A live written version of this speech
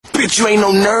Bitch, you ain't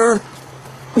no nerd.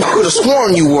 I could have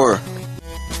sworn you were.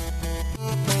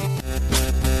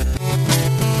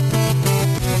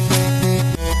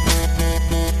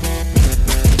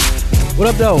 What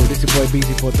up, though? This is your boy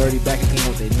BZ430 back again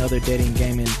with another Dead End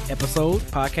Gaming episode,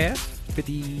 podcast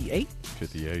 58.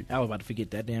 58. I was about to forget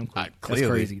that damn quick. That's Clearly.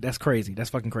 crazy. That's crazy. That's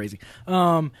fucking crazy.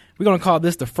 We're gonna call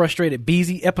this the frustrated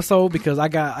BZ episode because I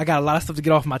got a lot of stuff to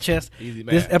get off my chest. Easy,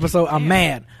 This man. episode, I'm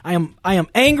mad. I am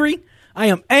angry. I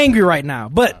am angry right now.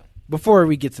 But before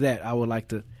we get to that, I would like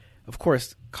to, of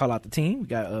course, call out the team. We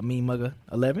got Mean Mugger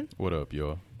 11. What up,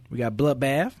 y'all? We got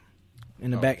Bloodbath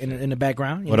in the back in the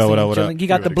background. You What know up, what I'm what up, saying? what up? You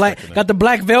got You the really black expecting got the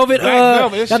black velvet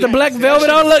velvet, got the shit. black velvet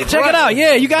on. Look, check it out.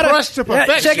 Yeah, you got Crushed to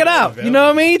perfection. check it out. You know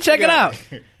what I mean? Check it out.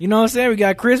 You know what I'm saying? We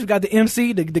got Chris, we got the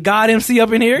MC, the God MC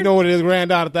up in here. You know what it is,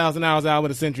 Granddaughter, 1,000 Hours Out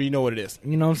with a Century. You know what it is.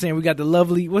 You know what I'm saying? We got the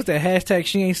lovely, what's that hashtag?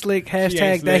 She ain't slick. Hashtag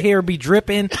ain't that slick. hair be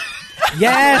dripping.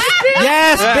 Yes,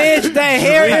 yes, bitch.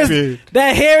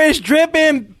 That hair is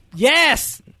dripping.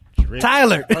 Yes.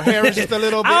 Tyler. Her hair is just a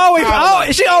little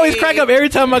bit. She always crack up every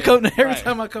time I come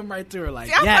right to her like,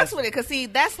 See, I yes. fucks with it because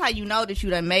that's how you know that you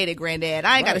done made it, Granddad.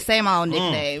 I ain't got to say my own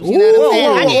nicknames. You know what I'm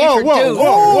saying? I get introduced.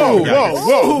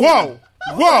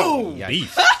 Whoa.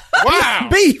 Beef. Wow.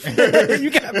 Beef. You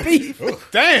got beef.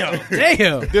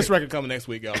 Damn. This record coming next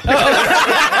week, y'all.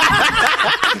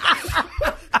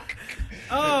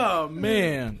 Oh,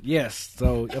 man. Yes.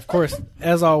 So, of course,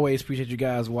 as always, appreciate you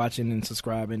guys watching and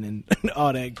subscribing and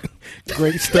all that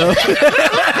great stuff.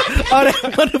 All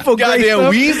that wonderful great Goddamn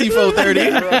stuff. Wheezy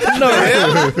 430.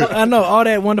 No, I know. All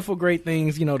that wonderful great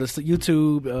things, you know, the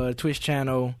YouTube, Twitch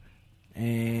channel,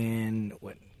 and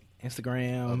what?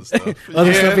 Instagram,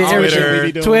 other stuff,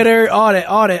 everything. Twitter, all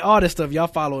that stuff. Y'all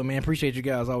follow it, man. Appreciate you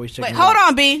guys always checking. Wait, it out. hold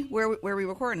on, B. Where we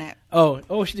recording at?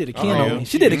 Oh, she did a can on me.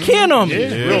 She did a can on me.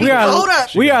 Yeah. Hold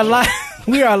up. We are live.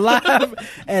 We are live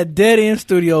at Dead End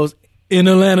Studios in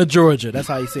Atlanta, Georgia. That's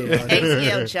how you say it. Right?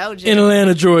 ATL Georgia. In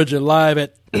Atlanta, Georgia, live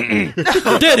at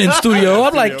Dead End Studio.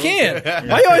 I'm like, Ken,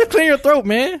 why you always clear your throat,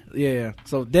 man? Yeah.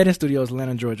 So Dead End Studios,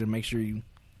 Atlanta, Georgia. Make sure you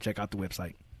check out the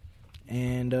website.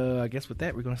 And I guess with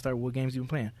that, we're going to start with what games you've been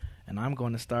playing. And I'm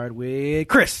going to start with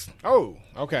Chris. Oh,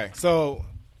 okay. So,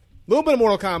 a little bit of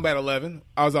Mortal Kombat 11.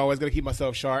 I was always going to keep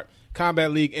myself sharp. Combat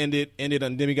League ended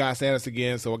on demigod status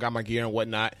again, so I got my gear and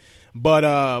whatnot.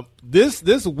 But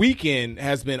this weekend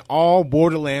has been all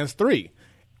Borderlands 3,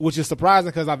 which is surprising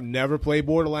because I've never played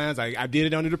Borderlands. I did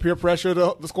it under the peer pressure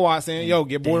of the squad saying, yo,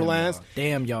 get Borderlands.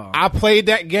 Damn, y'all. I played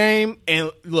that game,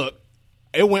 and look,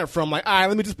 it went from like, all right,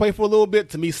 let me just play for a little bit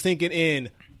to me sinking in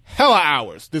hella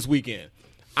hours this weekend.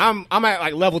 I'm at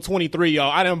like level 23, y'all.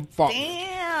 I didn't fall.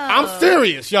 Damn. I'm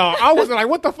serious, y'all. I wasn't like,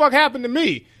 what the fuck happened to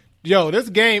me? Yo, this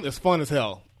game is fun as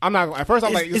hell. I'm not. At first,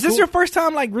 I'm like, is this your first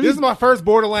time, like, really? This is my first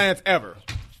Borderlands ever.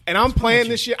 And I'm playing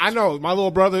this shit. I know my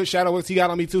little brother, Shadow Wix, he got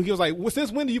on me too. He was like, well, since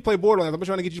when do you play Borderlands? I've been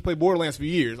trying to get you to play Borderlands for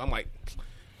years. I'm like,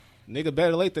 nigga,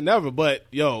 better late than never. But,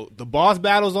 yo, the boss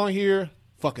battles on here,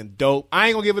 fucking dope. I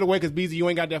ain't gonna give it away because BZ, you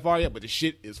ain't got that far yet, but the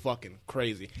shit is fucking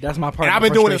crazy. That's my part. And of I've my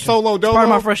been doing it frustration. solo dolo. It's part of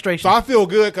my frustration. So I feel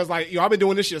good because, like, I've been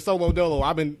doing this shit solo dolo.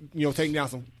 I've been, taking down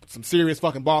some serious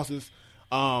fucking bosses.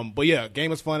 But yeah,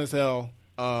 game is fun as hell.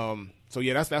 So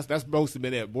yeah, that's mostly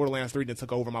been it. Borderlands 3 then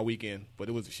took over my weekend, but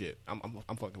it was the shit. I'm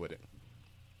fucking with it.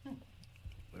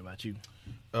 What about you?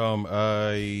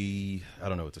 I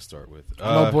don't know what to start with.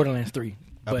 I know Borderlands 3,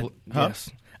 but huh? yes.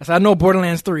 I said I know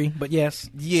Borderlands 3, but yes.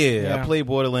 Yeah, I played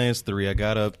Borderlands 3. I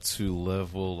got up to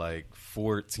level like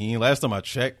 14. Last time I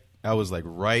checked, I was like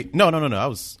No.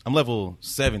 I'm level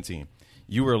 17.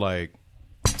 You were like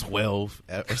 12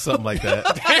 or something like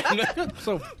that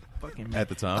So fucking at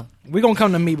the time. we're gonna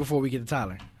come to me before we get to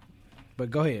Tyler. But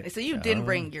go ahead. So you didn't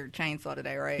bring your chainsaw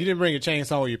today, right? You didn't bring your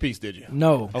chainsaw or your piece, did you?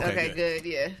 No. Okay, good.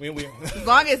 Yeah. We As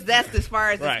long as that's as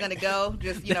far as Right. it's gonna go,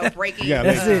 just breaking. Yeah,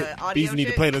 that's it. Audio BZ need to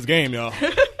shit. play this game, y'all.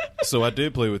 So I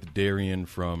did play with Darian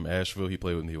from Asheville. He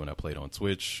played with me when I played on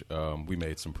Twitch. We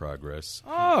made some progress.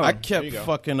 Oh, I kept you go.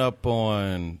 fucking up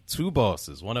on two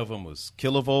bosses. One of them was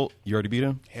Kilovolt. You already beat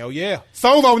him? Hell yeah.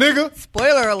 Solo, nigga.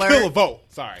 Spoiler alert. Kill a vote.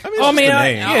 Sorry. oh man, the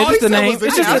name. yeah, just the name. It's I'm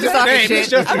just just a talking name. shit. It's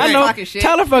just a I'm name. just I know. talking shit.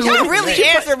 Tyler fucking Y'all with really me.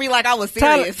 answered me like I was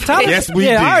Tyler, serious. Yes, we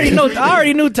yeah, did. I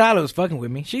already knew Tyler was fucking with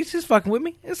me. She's fucking with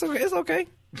me. It's okay. It's okay.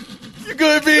 You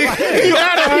good, B? He's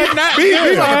about to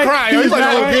cry. He's like,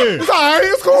 not it's all right.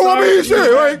 It's cool. I mean,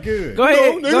 shit. Right? Good. Go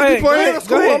ahead. Niggas Go ahead. be Go playing. ahead. It's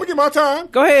Go cool. I'm ahead. going to get my time.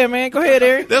 Go ahead, man. Go ahead,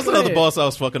 Eric. That's Go another ahead. boss I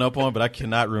was fucking up on, but I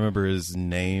cannot remember his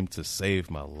name to save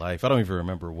my life. I don't even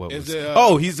remember what Is was.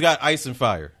 it, He's got ice and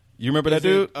fire. You remember that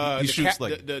dude? He shoots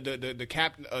like.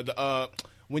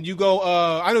 when you go,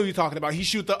 I know what you're talking about. He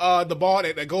shoot the ball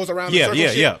that goes around. Yeah, the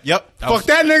circle shit. yep. Fuck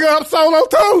that nigga up solo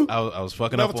too. I was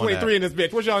fucking Level up on 23 that. in this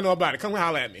bitch. What y'all know about it? Come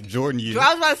holler at me. Jordan,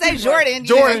 I was about to say Jordan.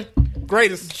 Jordan,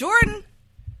 greatest. Jordan.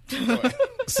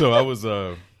 So I was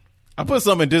I put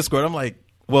something in Discord. I'm like,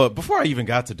 well, before I even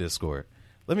got to Discord,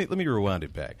 let me rewind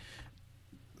it back.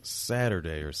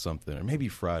 Saturday or something, or maybe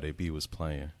Friday, B was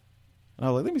playing. And I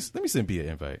was like, let me send B an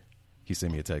invite. He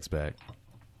sent me a text back.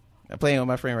 I'm playing with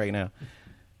my friend right now.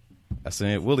 I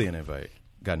sent Willie an invite.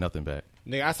 Got nothing back.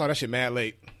 Nigga, I saw that shit mad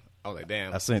late. I was like,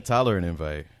 damn. I sent Tyler an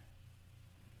invite.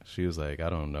 She was like, I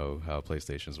don't know how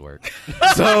PlayStations work.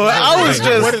 So I was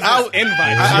just, What is this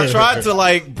invite? I tried to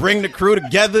like bring the crew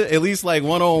together, at least like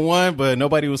one-on-one, but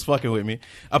nobody was fucking with me.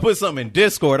 I put something in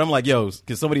Discord. I'm like, yo,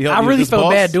 can somebody help me I with really this felt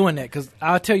boss? bad doing that because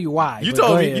I'll tell you why. You but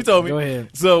told go me. ahead. You told me. Go ahead.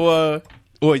 So,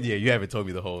 well, yeah, you haven't told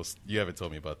me you haven't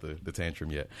told me about the tantrum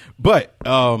yet. But,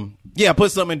 yeah, I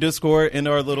put something in Discord in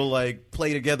our little like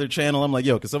play together channel. I'm like,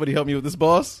 yo, can somebody help me with this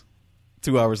boss?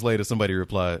 2 hours later, somebody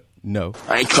replied, no.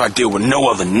 I ain't trying to deal with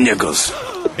no other niggas.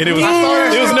 And it was no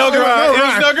grind. It was no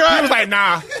He grind. was like,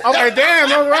 nah. I was like, damn,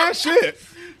 no grind shit.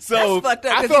 So That's fucked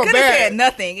up I because he felt could have bad. said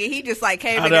nothing, and he just like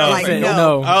came I in there know. like Said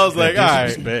no. I was like, all right.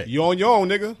 disrespect. You on your own,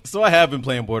 nigga. So I have been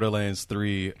playing Borderlands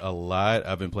 3 a lot.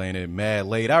 I've been playing it mad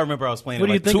late. I remember I was playing What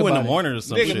it do you like think 2 in the about it? morning or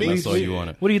some Nigga, shit. me And I saw too. you on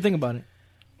it. What do you think about it?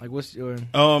 Like, what's your?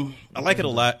 I like it a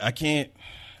lot. I can't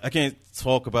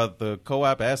talk about the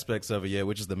co-op aspects of it yet,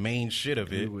 which is the main shit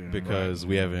of it, because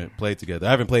we haven't played together.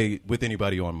 I haven't played with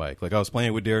anybody on mic. Like I was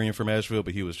playing with Darian from Asheville,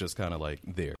 but he was just kind of like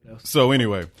there. So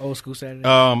anyway, Old school Saturday.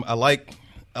 I like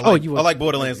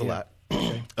Borderlands a yeah.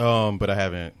 lot. But I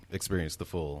haven't experienced the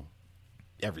full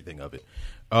everything of it.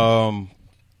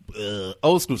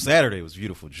 Old school Saturday was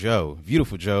Beautiful Joe.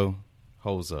 Beautiful Joe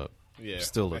holds up. Yeah,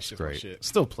 still that looks shit's my great. shit.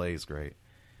 Still plays great.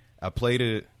 I played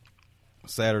it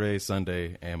Saturday,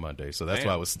 Sunday, and Monday, so that's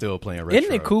why I was still playing retro.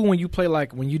 Isn't it cool when you play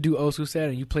like when you do old school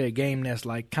Saturday and you play a game that's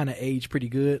like kind of aged pretty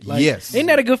good? Like, Yes. Ain't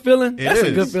that a good feeling? It That's is.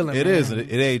 a good feeling. It man. is.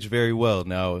 It aged very well.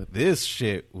 Now, this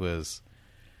shit was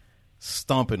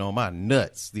stomping on my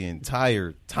nuts the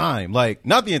entire time. Like,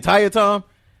 not the entire time,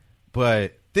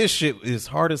 but this shit is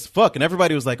hard as fuck. And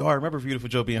everybody was like, oh, I remember Beautiful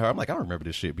Joe being hard. I'm like, I don't remember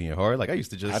this shit being hard. Like, I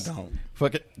used to just I don't.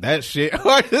 fuck it. That shit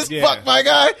hard as Yeah. fuck, my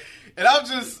guy. And I'm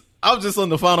just on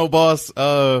the final boss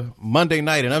Monday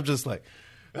night, and I'm just like,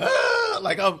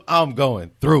 like I'm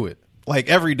going through it. Like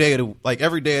every day of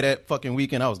that fucking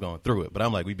weekend, I was going through it. But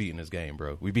I'm like, we beating this game,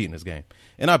 bro. We beating this game.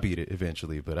 And I beat it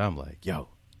eventually, but I'm like, yo,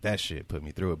 that shit put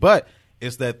me through it. But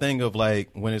it's that thing of like,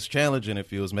 when it's challenging, it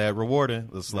feels mad rewarding.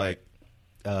 It's like,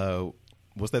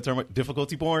 what's that term?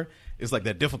 Difficulty porn? It's like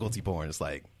that difficulty porn. It's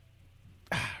like,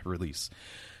 release.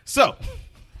 So,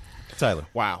 Tyler.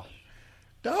 Wow.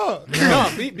 Dog.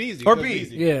 No, be easy. Or Go B.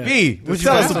 easy. Yeah. B. What you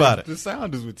Tell got? us about it. The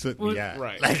sound is what took me out.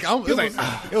 Right. Like,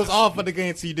 it was all for the game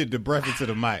until you did the breath into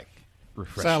the mic.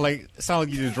 Sound like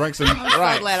you just drank some So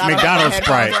glad I don't McDonald's have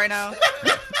Sprite. headphones right now.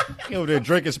 You over there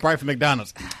drinking Sprite from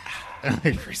McDonald's.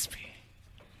 Crispy.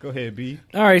 Go ahead, B.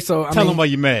 All right, so Tell them why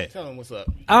you mad. Tell him what's up.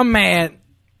 I'm mad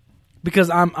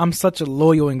because I'm such a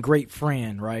loyal and great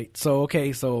friend, right? So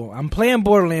I'm playing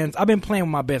Borderlands. I've been playing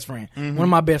with my best friend. One of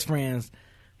my best friends,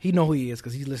 he know who he is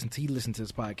because he listened to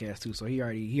this podcast too. So he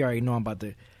already know I'm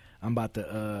about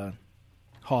to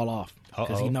haul off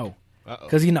because he know.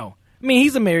 Because he know. I mean,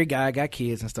 he's a married guy, got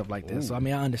kids and stuff like that. So I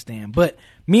mean, I understand. But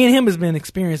me and him has been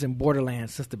experiencing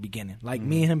Borderlands since the beginning. Like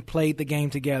me and him played the game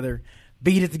together,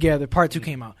 beat it together. Part 2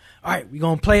 came out. All right, we're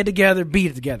gonna play it together, beat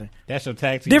it together. That's your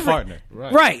tag team Different, partner.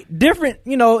 right? Different.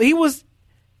 You know, he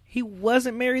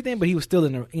wasn't married then, but he was still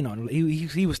in the. You know,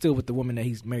 he was still with the woman that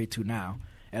he's married to now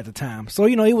at the time. So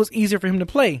you know, it was easier for him to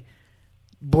play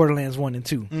Borderlands 1 and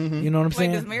 2. You know what I'm Wait,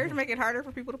 saying? does marriage make it harder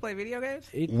for people to play video games?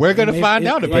 We're gonna find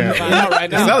out, apparently. Find out right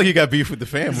It's now. not like you got beef with the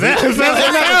family. No. I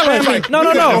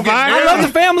love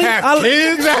the family. No. I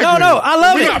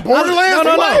love We it. got Borderlands.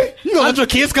 No. You gonna let your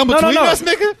kids come No. between us,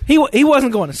 nigga? He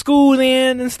wasn't going to school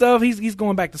then and stuff. He's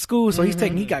going back to school, so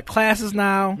he got classes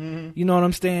now. You know what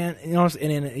I'm saying? You know,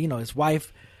 and then his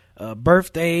wife.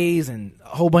 Birthdays and a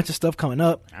whole bunch of stuff coming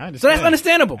up. I understand. So that's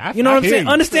understandable. You know I what I'm hear saying?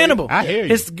 you. Understandable. I hear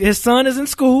you. His son is in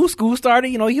school. School started.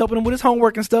 You know, he helping him with his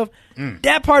homework and stuff.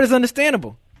 That part is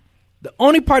understandable. The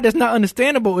only part that's not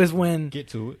understandable is when Get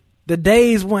to it. the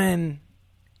days when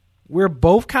we're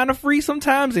both kind of free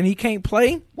sometimes and he can't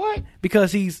play. What?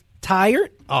 Because he's tired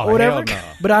Oh, or whatever. hell no.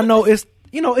 But I know it's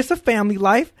a family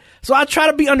life. So I try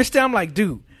to be understanding. I'm like,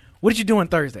 dude, what did you doing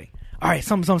Thursday? All right,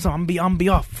 something. I'm gonna be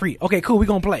off free. Okay, cool. We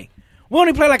gonna play. We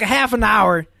only play like a half an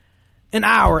hour an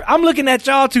hour. I'm looking at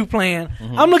y'all two playing.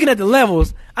 I'm looking at the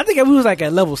levels. I think we was like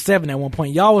at level 7 at one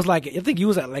point. Y'all was like, I think you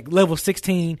was at like level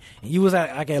 16 and you was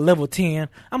at like at level 10.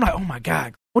 I'm like, oh my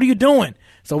God, what are you doing?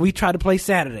 So we tried to play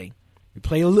Saturday. We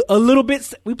played a little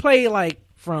bit. We played like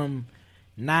from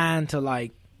 9 to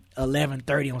like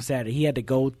 11:30 on Saturday. He had to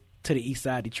go to the east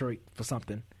side of Detroit for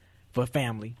something. For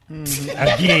family.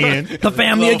 Again. For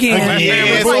family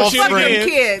again.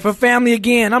 For family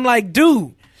again. I'm like,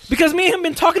 dude. Because me and him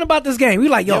been talking about this game. We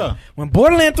like, yo, when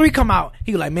Borderlands 3 come out,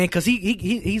 he was like, man, because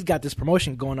he's got this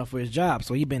promotion going up for his job.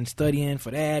 So he been studying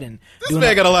for that. And this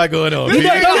man got a lot going on. Listen,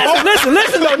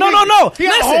 no. He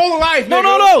got a whole life,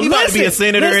 No. He about to be a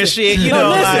senator and shit.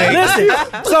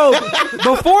 Listen. So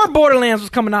before Borderlands was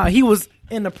coming out, he was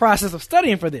in the process of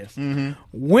studying for this.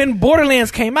 When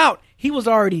Borderlands came out, he was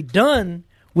already done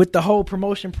with the whole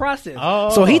promotion process.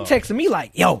 So he texted me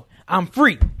like, yo, I'm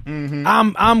free.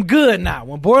 I'm good now.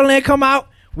 When Borderlands come out,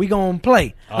 we gonna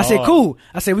play. I said, cool.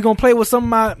 I said, we gonna play with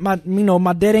some of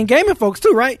my Dead End Gaming folks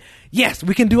too, right? Yes,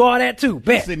 we can do all that too.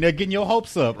 Bet. Sitting there getting your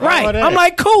hopes up. Right. I'm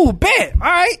like, cool, bet. All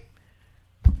right.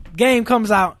 Game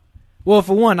comes out. Well,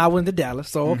 for one, I went to Dallas,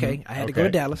 so okay, I had to go to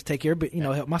Dallas, take care of,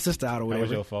 help my sister out or whatever. That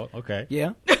was your fault. Okay.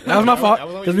 Yeah, that was my fault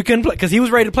because we couldn't play because he was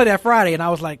ready to play that Friday, and I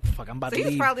was like, "Fuck, I'm about to leave."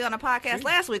 He was probably on a podcast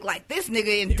last week, like this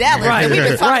nigga in Dallas. Right, and we've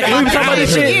been talking about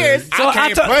this for shit. years. So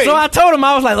I told him,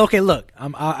 I was like, "Okay, look,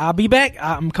 I'll be back.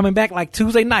 I'm coming back like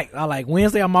Tuesday night.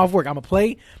 Wednesday, I'm off work. I'm gonna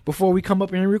play before we come up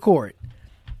here and record."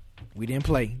 We didn't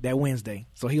play that Wednesday,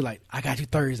 so he like, "I got you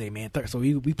Thursday, man." So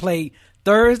we played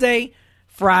Thursday,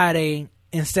 Friday,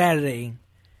 and Saturday.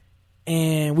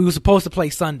 And we were supposed to play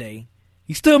Sunday.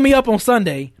 He stood me up on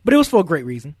Sunday, but it was for a great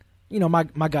reason.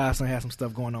 My godson had some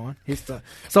stuff going on. His stuff.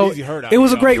 So it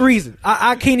was a great reason.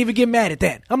 I can't even get mad at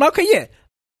that. I'm like, okay, yeah.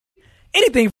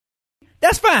 Anything,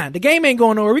 that's fine. The game ain't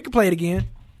going nowhere. We can play it again.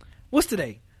 What's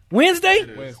today?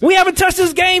 Wednesday? We haven't touched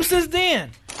this game since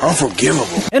then. Unforgivable.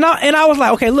 And I was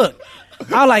like, okay, look.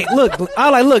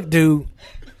 Look, dude.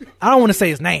 I don't want to say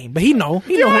his name, but he know.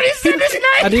 You already said his name.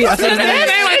 I did. I said his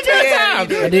name like 10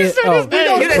 times. I did. You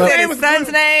done said his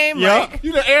son's name. Yeah.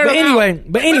 You done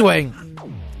aired But anyway,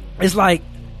 it's like,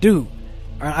 dude,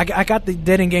 I got the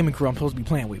Dead End Gaming crew I'm supposed to be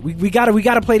playing with. We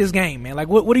gotta play this game, man. Like,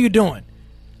 what are you doing?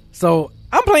 So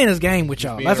I'm playing this game with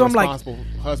y'all. That's what I'm like.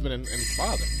 Responsible husband and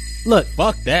father. Look,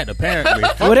 Fuck that, apparently.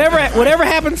 whatever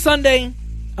happens Sunday,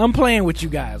 I'm playing with you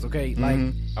guys, okay?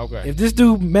 Like, if this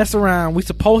dude mess around, we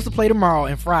supposed to play tomorrow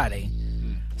and Friday.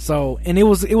 So, and it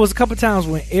was a couple times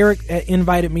when Eric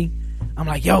invited me. I'm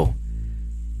like, yo,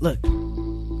 look,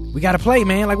 we got to play,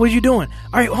 man. Like, what are you doing?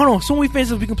 All right, hold on. Soon we finish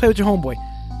this, we can play with your homeboy.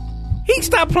 He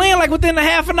stopped playing like within a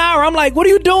half an hour. I'm like, what are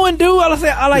you doing, dude?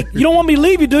 I like, you don't want me to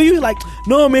leave you, do you? Like,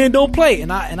 no, man, don't play.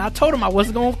 And I told him I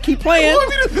wasn't gonna keep playing.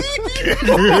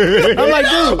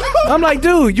 I'm like,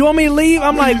 dude, you want me to leave?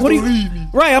 I'm like, what are you?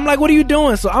 Right, I'm like, what are you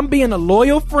doing? So I'm being a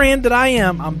loyal friend that I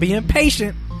am. I'm being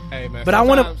patient. Hey, man, but I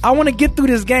want to get through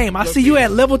this game. I see you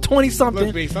at level 20 something.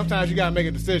 Look, B, sometimes you gotta make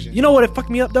a decision. You know what? It fucked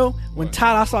me up though. When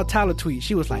I saw Tyler tweet,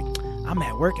 she was like, I'm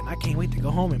at work and I can't wait to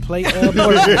go home and play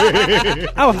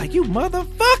Borderlands. I was like, you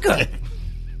motherfucker.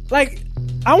 Like,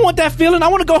 I want that feeling. I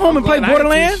want to go home and play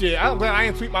Borderlands. I'm glad I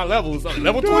ain't tweet my levels.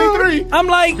 Level 23. I'm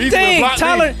like, dang,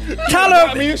 Tyler.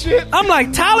 I'm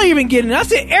like, Tyler even getting it. I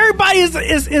said, everybody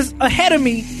is ahead of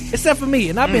me except for me.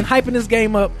 And I've been hyping this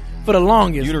game up for the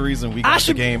longest. You're the reason we got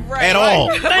the game at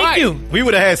all. Thank you. We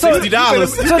would have had $60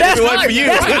 if it wasn't for you.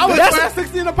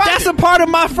 That's a part of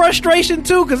my frustration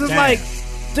too, because it's like,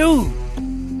 dude,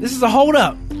 this is a hold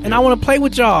up, and I want to play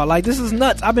with y'all. Like, this is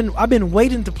nuts. I've been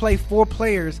waiting to play 4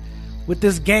 players with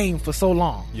this game for so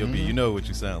long. Yo, B, you know what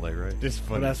you sound like, right? This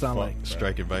funny. What that sound like?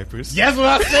 Striking Vipers. That's what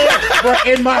I said.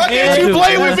 Bro, in my head. You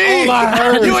play with me. All I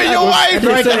heard. You and your wife.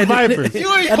 Striking Vipers.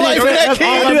 You ain't play with that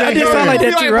kid. I did sound like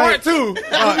that too, right?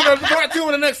 Part 2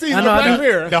 in the next season. I know.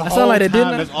 I sound like that, didn't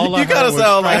I? You gotta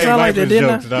sound like that, didn't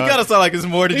I? You gotta sound like it's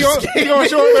more than just. You gonna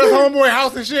show up at his homeboy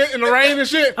house and shit in the rain and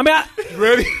shit? I mean,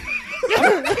 ready?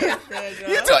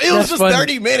 It was just funny.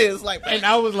 30 minutes. Like, And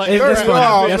I was like, That's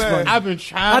funny. That's funny. I've been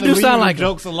trying I to do leave sound the like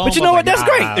jokes alone. but you know what? That's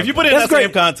great. if you put it in that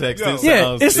same context, it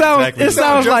sounds exactly it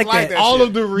sounds like like that. that. all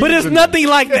of the reasons. But it's nothing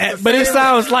like that. But it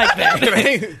sounds like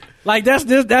that. Like that's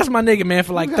my nigga, man,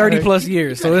 for like 30 plus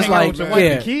years. So it's like,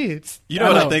 yeah. Kids. You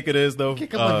know what I think it is though?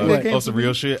 Some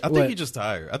real shit. I think he's just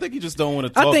tired. I think he just don't want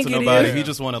to talk to nobody. He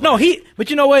just want to. No, but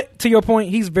you know what? To your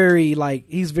point, he's very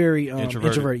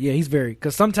introverted. Yeah, he's very,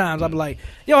 because sometimes I'll be like,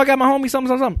 yo, I got my homie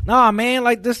something. Nah, man,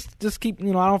 like this, just keep, I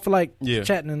don't feel like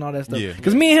chatting and all that stuff.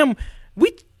 Because me and him,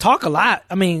 we talk a lot.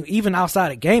 I mean, even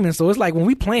outside of gaming. So it's like when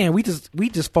we playing, we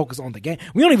just focus on the game.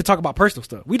 We don't even talk about personal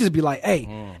stuff. We just be like, hey,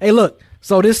 look,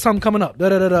 So this is something coming up. Da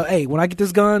da da da. Hey, when I get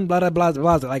this gun, blah blah blah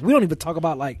blah. blah. Like we don't even talk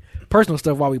about like personal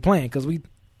stuff while we playing because we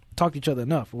talk to each other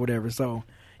enough or whatever. So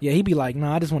yeah, he'd be like,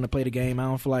 "Nah, I just want to play the game. I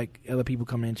don't feel like other people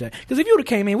come in and chat." Because if you would have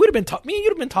came in, we'd have been me and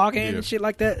you'd have been talking and shit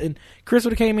like that. And Chris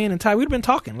would have came in and Ty, we'd have been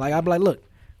talking. Like I'd be like, "Look,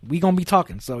 we gonna be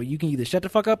talking. So you can either shut the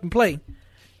fuck up and play,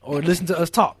 or listen to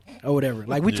us talk or whatever."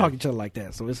 Like we talk to each other like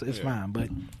that. So it's fine. But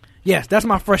yes, that's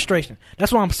my frustration.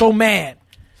 That's why I'm so mad.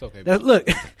 It's okay, B. Look,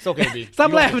 It's okay, B.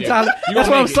 stop laughing, Tyler. That's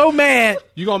why I'm so mad.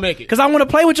 You gonna make it. Because I want to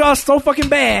play with y'all so fucking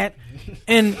bad.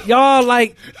 And y'all,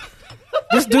 like,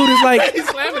 this dude is like, He's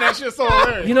slamming that shit so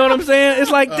hard. you know what I'm saying? It's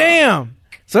like, damn.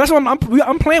 So that's why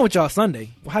I'm playing with y'all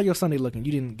Sunday. Well, how your Sunday looking?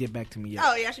 You didn't get back to me yet.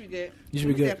 Oh, yeah, I should be good. You should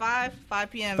be good. At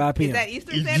 5 p.m. 5 p.m. Is that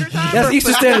Eastern Standard Time? That's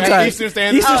Eastern Standard Time. Eastern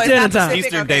Standard Eastern Oh, it's Standard not Time. Pacific?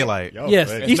 Eastern Okay. Daylight. Y'all Yes,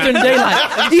 play. Eastern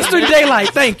Daylight. Eastern Daylight.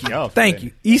 Thank you. Y'all Thank play.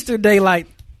 you. Eastern Daylight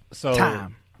So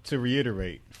time. to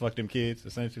reiterate, fuck them kids.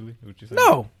 Essentially, what you saying?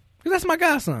 No, because that's my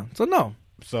godson. So no.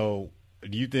 So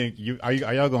do you think are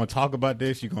y'all going to talk about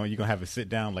this? You going to have a sit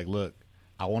down? Like, look,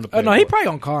 I want to play. Oh no, he probably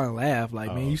gonna call and laugh like,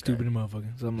 man, you okay. stupid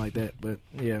motherfucker, something like that. But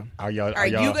yeah, Are y'all? Are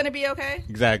you going to be okay?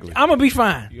 Exactly. I'm gonna be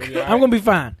fine. You gonna be all I'm right? gonna be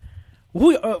fine.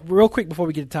 Who? Real quick before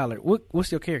we get to Tyler,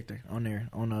 what's your character on there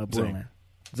on Borderlands?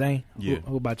 Zane. Yeah.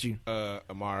 Who about you?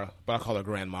 Amara, but I call her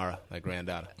Grandmara, like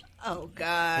granddaughter. Oh,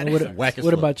 God. And what Whack as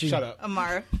what fuck. about you? Shut up.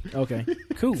 Amara. Okay,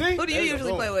 cool. See? Who do you There you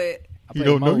usually go. play with? I You play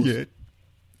don't know Mose. yet.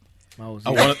 Mose,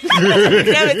 I yeah. wanted,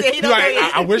 Damn it, he You don't like, know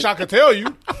yet. I wish I could tell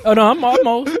you. Oh no, I'm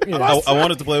almost. Yeah. I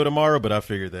wanted to play with Amara, but I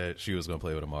figured that she was going to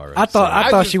play with Amara. I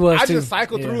thought she was I too. just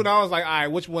cycled Yeah. through and I was like, all right,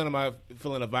 which one am I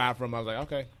feeling a vibe from? I was like,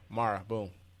 okay, Mara, boom.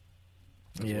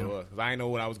 That's Yeah. what it was. 'Cause I didn't know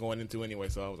what I was going into anyway,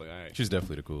 so I was like, all right. She's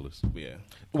definitely the coolest. Yeah.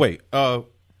 Wait,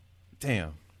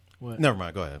 damn. What? Never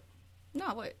mind. Go ahead. No,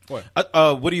 what?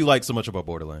 What do you like so much about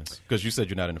Borderlands? Because you said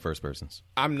you're not into first persons.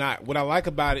 I'm not. What I like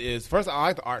about it is, first, I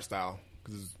like the art style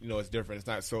because it's different.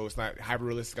 It's not hyper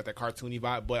realistic. Got that cartoony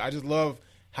vibe, but I just love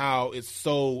how it's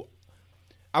so.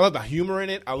 I love the humor in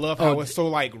it. I love how it's so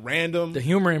like random. The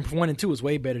humor in 1 and 2 is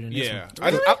way better than this Yeah,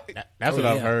 one. That's what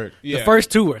I've Yeah. heard. Yeah. The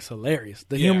first 2 were hilarious.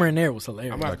 The Yeah. humor in there was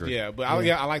hilarious. I'm not, yeah, but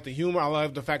I like the humor. I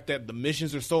love the fact that the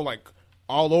missions are so like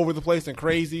all over the place and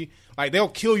crazy. Like they'll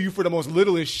kill you for the most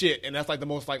littlest shit, and that's like the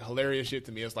most like hilarious shit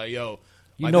to me. It's like, yo,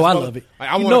 You like, know this I mother- love it. Like,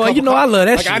 I You want know- a cup you of know I love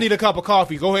that Like I shit. need a cup of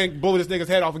coffee. Go ahead and blow this nigga's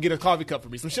head off and get a coffee cup for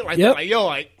me. Some shit like Yep. that. Like yo,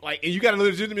 like and you gotta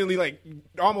legitimately like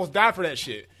almost die for that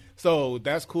shit. So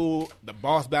that's cool. The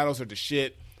boss battles are the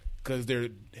shit because they're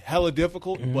hella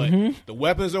difficult, Mm-hmm. but the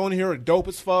weapons on here are dope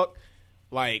as fuck.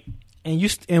 Like.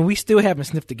 And we still haven't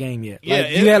sniffed the game yet. Yeah,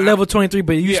 Like, you at level 23,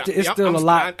 but it's yeah, still a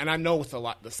lot. and I know it's a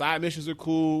lot. The side missions are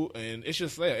cool, and it's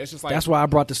just like That's why I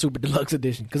brought the Super Deluxe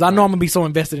Edition because I know I'm gonna be so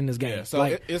invested in this game. yeah. So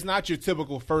like, it's not your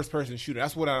typical first person shooter.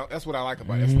 That's what I like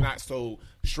about it. It's not so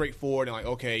straightforward and like,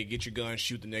 okay, get your gun,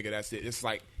 shoot the nigga. That's it. It's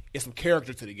like it's some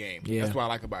character to the game. Yeah. That's what I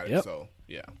like about it. Yep. So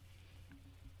yeah.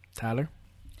 Tyler,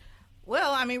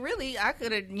 Well, I mean, really, I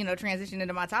could have, transitioned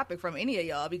into my topic from any of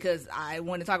y'all because I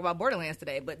wanted to talk about Borderlands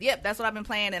today. But, yep, that's what I've been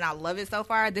playing, and I love it so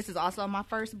far. This is also my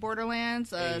first Borderlands,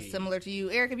 similar to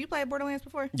you. Eric, have you played Borderlands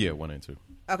before? Yeah, 1 and 2.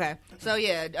 Okay. So,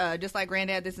 yeah, just like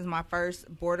Granddad, this is my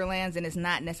first Borderlands, and it's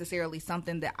not necessarily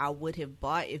something that I would have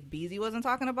bought if Beezy wasn't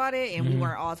talking about it and we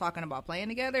weren't all talking about playing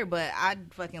together. But I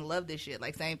fucking love this shit.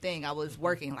 Like, same thing. I was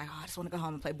working, like, I just want to go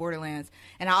home and play Borderlands.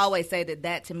 And I always say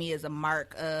that to me is a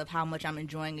mark of how much I'm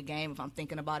enjoying a game if I'm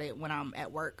thinking about it when I'm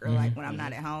at work or, like, when I'm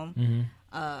not at home.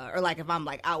 Or like if I'm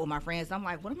like out with my friends, I'm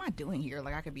like, what am I doing here?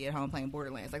 Like I could be at home playing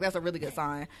Borderlands. Like that's a really good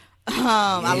sign.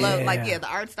 I love the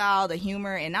art style, the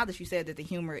humor, and now that you said that the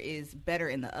humor is better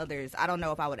in the others, I don't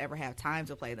know if I would ever have time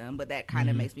to play them, but that kind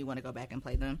of makes me want to go back and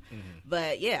play them.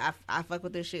 But yeah, I fuck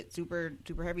with this shit super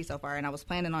super heavy so far, and I was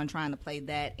planning on trying to play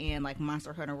that and like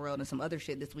Monster Hunter World and some other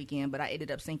shit this weekend, but I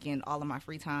ended up sinking all of my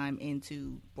free time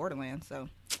into Borderlands. So.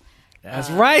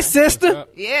 that's right, sister.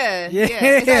 Yeah, Yeah.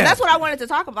 yeah. So that's what I wanted to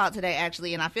talk about today,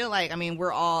 actually. And I feel like,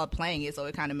 we're all playing it, so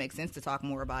it kind of makes sense to talk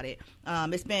more about it.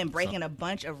 It's been breaking a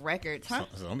bunch of records. Huh?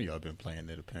 Some of y'all been playing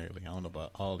it apparently. I don't know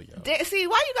about all of y'all. See,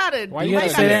 why you gotta gotta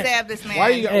say that? stab this man? Why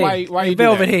you Hey, why you do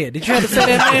Velvet that? Head? Did you have to say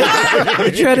that, man?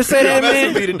 Did you have to say that,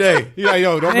 Messing man? me today. You like,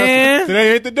 yo, don't Man. mess.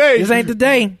 Today ain't the day. This ain't the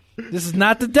day. This is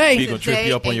not the He day. gonna trip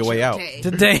you up on your way out.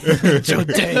 Today, ain't your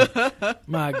day.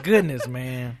 My goodness,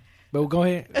 man. But go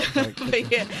ahead. But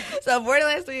yeah, so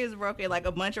Borderlands 3 has broken like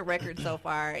a bunch of records so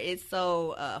far. It's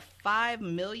sold 5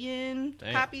 million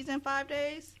copies in 5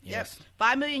 days. Yes. Yep,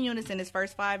 5 million units in its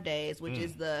first 5 days, which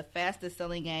is the fastest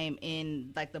selling game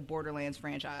in like the Borderlands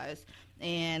franchise.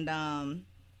 And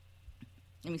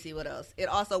Let me see what else. It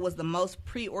also was the most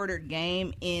pre-ordered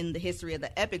game in the history of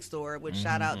the Epic Store, which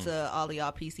shout out to all of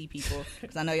y'all PC people,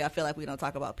 because I know y'all feel like we don't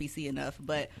talk about PC enough,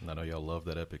 but I know y'all love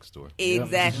that Epic Store.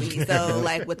 exactly. So,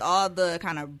 like, with all the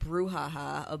kind of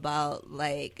brouhaha about,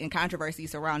 like, and controversy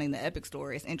surrounding the Epic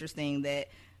Store, it's interesting that,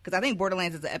 because I think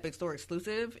Borderlands is an Epic Store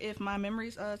exclusive, if my memory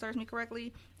serves me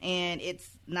correctly, and it's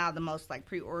now the most, like,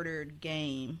 pre-ordered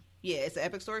game. Yeah, it's an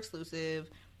Epic Store exclusive,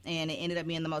 and it ended up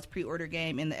being the most pre-ordered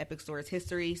game in the Epic Store's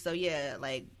history. So, yeah,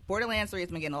 like, Borderlands 3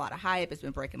 has been getting a lot of hype. It's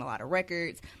been breaking a lot of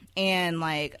records. And,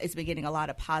 like, it's been getting a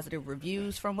lot of positive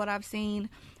reviews from what I've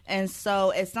seen. And so,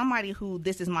 as somebody who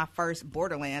this is my first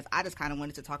Borderlands, I just kind of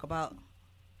wanted to talk about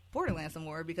Borderlands some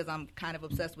more because I'm kind of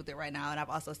obsessed with it right now. And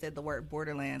I've also said the word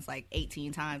Borderlands like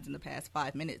 18 times in the past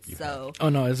 5 minutes. So, oh,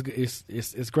 no, it's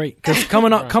great. Because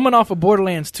coming off of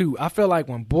Borderlands 2, I feel like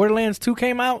when Borderlands 2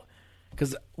 came out,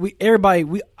 because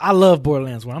I love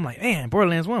Borderlands 1. I'm like, man,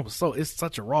 Borderlands 1 it's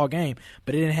such a raw game,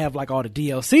 but it didn't have like all the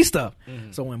DLC stuff.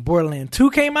 Mm-hmm. So when Borderlands 2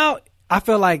 came out, I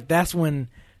feel like that's when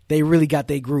they really got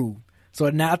their groove. So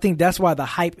now I think that's why the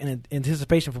hype and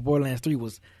anticipation for Borderlands 3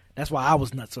 that's why I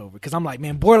was nuts over. Because I'm like,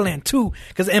 man, Borderlands 2,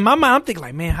 because in my mind I'm thinking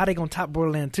like, man, how they gonna top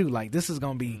Borderlands 2? Like, this is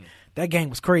gonna be, that game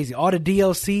was crazy. All the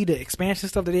DLC, the expansion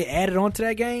stuff that they added onto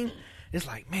that game, it's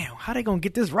like, man, how they gonna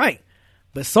get this right?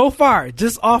 But so far,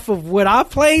 just off of what I've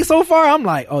played so far, I'm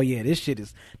like, oh yeah, this shit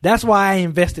is. That's why I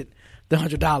invested the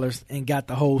 $100 and got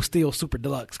the whole Steel Super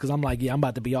Deluxe, because I'm like, yeah, I'm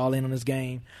about to be all in on this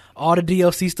game. All the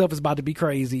DLC stuff is about to be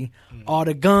crazy. All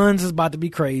the guns is about to be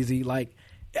crazy. Like,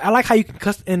 I like how you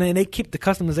can and then they keep the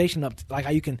customization up, like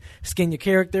how you can skin your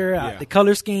character, the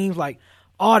color schemes, like.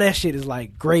 All that shit is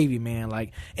like gravy, man.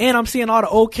 Like, and I'm seeing all the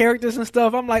old characters and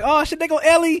stuff. I'm like, oh shit, they go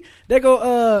Ellie, they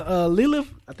go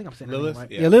Lilith. I think I'm saying Lilith, that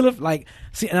right. yeah. Yeah, Lilith. Like,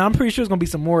 see, and I'm pretty sure it's gonna be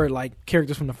some more like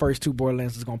characters from the first 2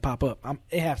 Borderlands that's gonna pop up.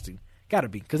 It has to, gotta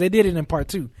be, because they did it in part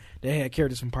 2. They had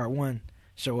characters from part 1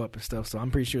 show up and stuff. So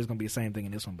I'm pretty sure it's gonna be the same thing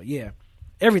in this one. But yeah,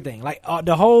 everything, like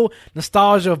the whole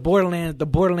nostalgia of Borderlands, the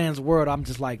Borderlands world, I'm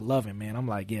just like loving, man. I'm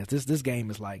like, yes, this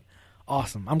game is like.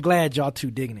 Awesome. I'm glad y'all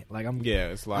two digging it. Like,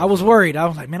 it's like, I was worried. I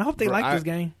was like, man, I hope they like this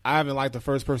game. I haven't liked the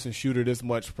first person shooter this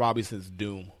much probably since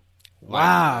Doom.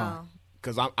 Wow.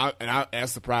 Because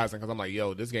that's surprising because I'm like,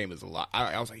 yo, this game is a lot.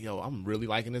 I was like, yo, I'm really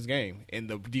liking this game, and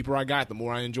the deeper I got, the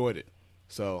more I enjoyed it.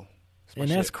 So, and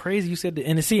that's crazy. You said,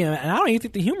 and I don't even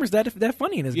think the humor's that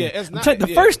funny in this game. It's not. The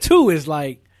first 2 is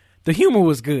like the humor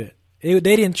was good. They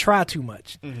didn't try too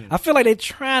much. Mm-hmm. I feel like they're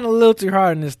trying a little too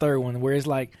hard in this third one, where it's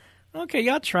like. Okay,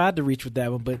 y'all tried to reach with that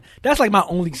one, but that's like my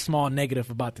only small negative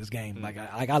about this game. Like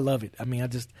I love it. I mean,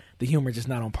 the humor just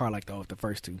not on par like the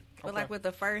first 2. But like with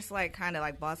the first like kind of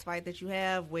like boss fight that you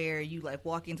have, where you like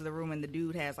walk into the room and the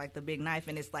dude has like the big knife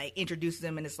and it's like introduces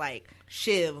him and it's like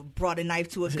Shiv brought a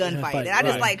knife to a gunfight. And I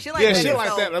just like shit like that. Shit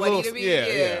like that. Funny to me.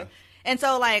 Yeah. And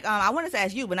so, like, I wanted to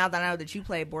ask you, but now that I know that you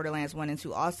played Borderlands 1 and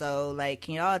 2 also, like,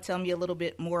 can y'all tell me a little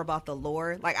bit more about the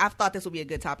lore? Like, I thought this would be a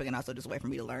good topic and also just wait for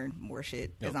me to learn more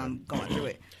shit as I'm going through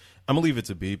it. I'm going to leave it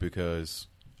to B because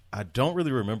I don't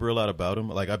really remember a lot about them.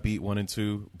 Like, I beat 1 and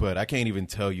 2, but I can't even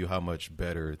tell you how much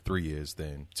better 3 is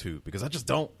than 2 because I just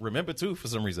don't remember 2 for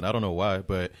some reason. I don't know why,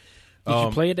 but... Did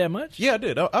you play it that much? Yeah, I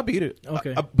did. I beat it.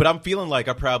 Okay. But I'm feeling like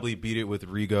I probably beat it with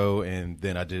Rigo, and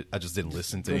then I just didn't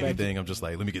listen to anything. I'm just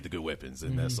like, let me get the good weapons,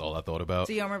 and that's all I thought about.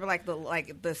 So you don't remember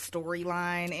the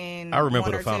storyline in? I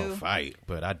remember the 1 or final 2? fight,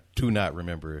 but I do not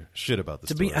remember shit about the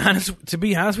story. To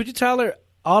be honest with you, Tyler,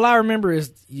 all I remember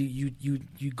is you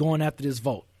going after this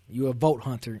vault. You're a vault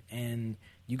hunter, and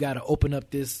you got to open up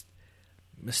this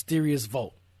mysterious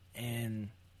vault, and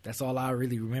that's all I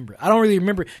really remember. I don't really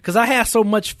remember because I had so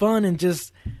much fun in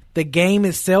just the game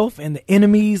itself and the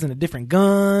enemies and the different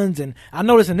guns. And I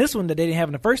noticed in this one that they didn't have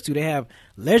in the first 2. They have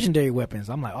legendary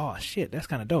weapons. I'm like, oh shit, that's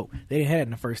kind of dope. They didn't have it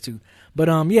in the first 2. But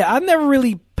yeah, I never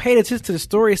really paid attention to the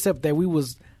story except that we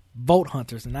was vault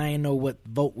hunters, and I didn't know what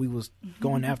vault we was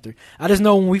going after. I just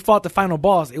know when we fought the final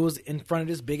boss, it was in front of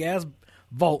this big ass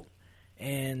vault.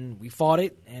 And we fought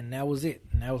it, and that was it.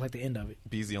 And that was like the end of it.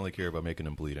 BZ only care about making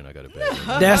them bleed, and I got it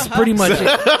bad. That's pretty much it.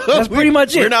 That's pretty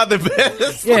much it. We're not the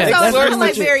best. Yeah, So that's it's pretty not much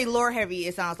like it. very lore heavy.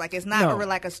 It sounds like it's not No.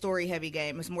 like a story heavy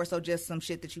game. It's more so just some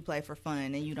shit that you play for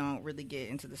fun, and you don't really get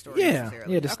into the story. Yeah,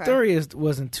 necessarily. yeah. The Okay. story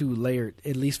wasn't too layered,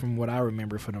 at least from what I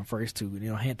remember for the first 2.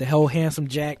 You know, the whole Handsome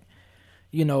Jack.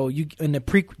 You know, you in the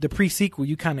pre-sequel,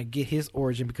 you kind of get his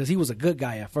origin because he was a good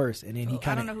guy at first, and then he I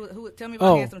kind don't of. know who. Tell me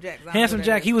about Handsome Jack. 'cause I don't know Handsome who that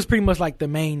Jack. is. He was pretty much like the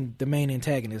main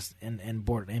antagonist in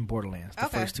Borderlands. The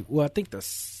Okay. first 2. Well, I think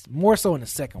more so in the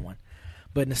second one,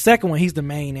 but in the second one, he's the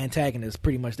main antagonist,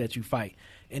 pretty much that you fight.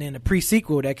 And in the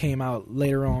pre-sequel that came out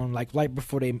later on, like right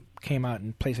before they came out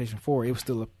in PlayStation 4, it was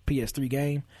still a PS3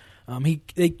 game.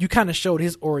 You kind of showed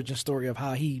his origin story of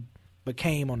how he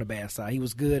became on the bad side. He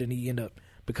was good, and he ended up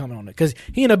becoming on it because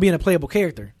he ended up being a playable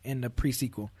character in the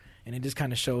pre-sequel, and it just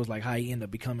kind of shows like how he ended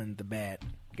up becoming the bad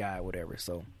guy, or whatever.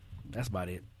 So that's about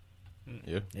it.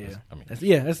 Yeah. That's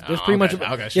pretty much.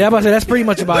 I got Yeah, I'm about to say that's pretty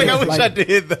much about it. I wish I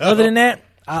did, though. Other than that,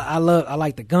 I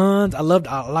like the guns. I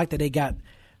like that they got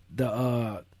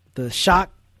the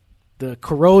shock, the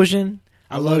corrosion.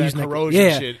 I love that using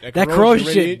corrosion shit. That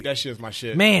corrosion shit. That shit's my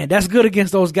shit. Man, that's good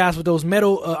against those guys with those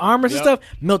metal armors and Yep.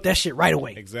 stuff. Melt that shit right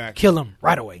away. Exactly. Kill them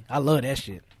right away. I love that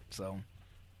shit. So,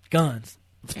 guns.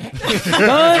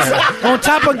 Guns on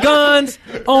top of guns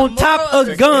on top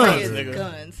of guns.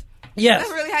 Guns. Yes.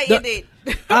 That's really how you ended.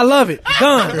 I love it.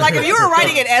 Guns. Like if you were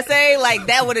writing an essay, like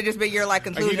that would have just been your like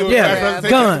conclusion. Yeah, paragraph.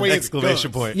 guns.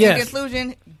 Exclamation point. Yes.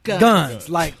 Conclusion. Guns. Guns.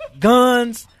 Like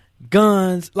guns.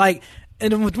 Like,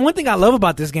 and one thing I love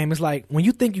about this game is like when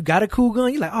you think you got a cool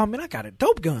gun, you're like, oh man, I got a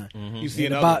dope gun. You see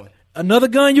And another about one. another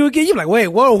gun you would get, you're like, wait,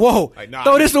 whoa, Like, nah,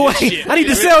 throw this away. shit. I need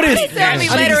to sell this. Tell me I need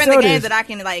to later in the sell game this. that I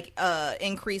can like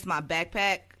increase my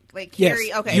backpack like Yes.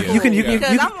 carry. Okay, You can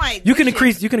because I'm like you can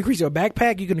this increase your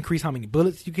backpack. You can increase how many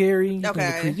bullets you carry. You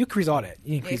Okay. can increase all that.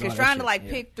 You increase all because that trying to shit. like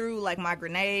Yeah. pick through like my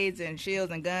grenades and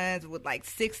shields and guns with like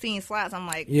 16 slots, I'm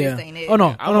like, Yeah. this ain't it. Oh,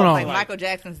 no. I Oh, no, want, no. Like Michael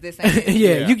Jackson's this ain't it.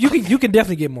 yeah, you can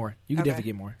definitely get more. You can Okay.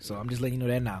 definitely get more. So I'm just letting you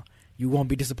know that now. You won't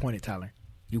be disappointed, Tyler.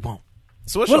 You won't.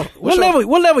 So what's What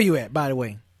level you at, by the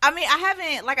way? I mean, I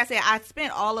haven't, like I said, I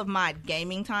spent all of my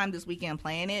gaming time this weekend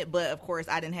playing it, but of course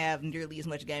I didn't have nearly as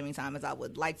much gaming time as I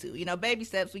would like to. You know, baby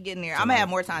steps, we get in there. I'm gonna have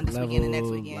more time this weekend and next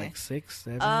weekend. Like 6,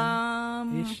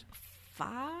 7 ish.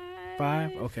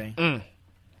 5? Okay.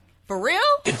 For real?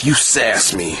 If you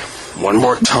sass me one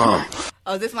more time,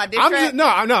 Oh, is this my diss I'm track? just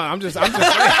I'm just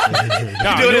saying.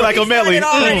 No, doing it like O'Malley. Started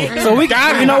already. So we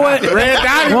got you know what? Red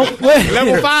Dottie.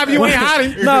 Level 5, you ain't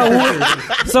hiding. No.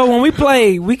 So when we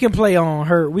play, we can play on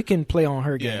her. We can play on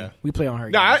her game. Yeah. We play on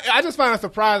her No, game. I just find it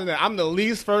surprising that I'm the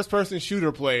least first-person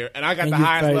shooter player, and I got And the you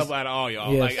highest face- level out of all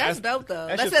y'all. Yes. Like, That's dope, though.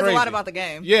 that That shit's says a lot crazy. about the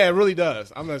game. Yeah, it really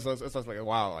does. It's just like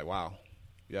wow.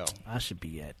 Yo. I should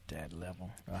be at that level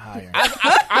or higher.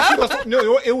 I must,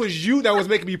 no, it was you that was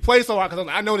making me play so hard because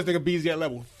I know this nigga BZ at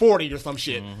level 40 or some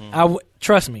shit.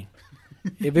 Trust me.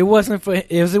 If it wasn't for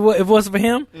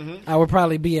him, I would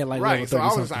probably be at like Right, level so 30 I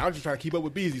was something. just trying to keep up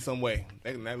with BZ some way.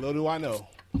 That little do I know.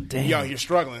 Damn. Yo, you're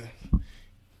struggling.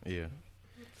 Yeah.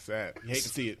 Sad. You hate to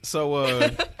see it. So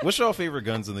what's your favorite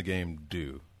guns in the game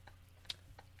do?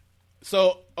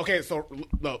 So, okay, so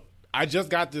look, I just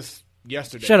got this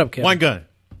yesterday. Shut up, Kevin. One gun.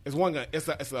 It's one gun. It's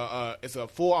a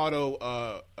full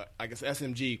auto, I guess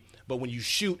SMG. But when you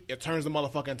shoot, it turns the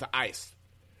motherfucker into ice.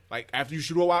 Like after you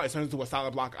shoot a while, it turns into a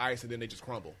solid block of ice, and then they just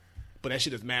crumble. But that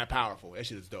shit is mad powerful. That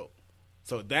shit is dope.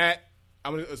 So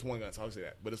it's one gun. So I'll say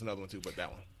that. But it's another one too. But that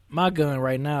one. My gun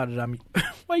right now that I'm.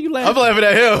 Why you laughing? I'm laughing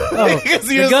at him. Because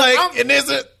he the was gun- like, and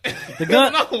isn't.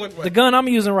 The gun I'm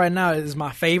using right now is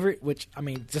my favorite. Which I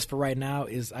mean, just for right now,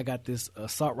 is I got this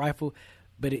assault rifle.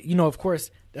 But of course,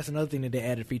 that's another thing that they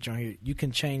added feature on here. You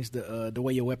can change the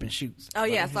way your weapon shoots. Oh,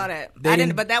 yeah, I saw that. They I didn't-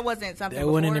 didn't, but that wasn't something That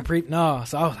before. wasn't in the no.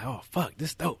 So I was like, oh fuck,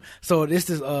 this dope. So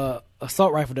this is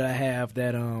assault rifle that I have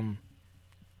that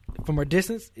from a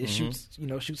distance it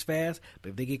shoots fast. But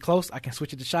if they get close, I can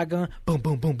switch it to shotgun. Boom,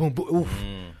 boom, boom, boom, boom. Oof.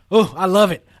 Oh, I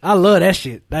love it. I love that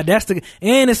shit.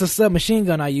 And it's a submachine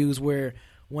gun I use where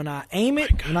when I aim it,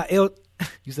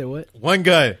 you say what? One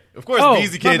gun. Of course, Oh,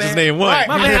 Beezy my can't bad. just name one. Right.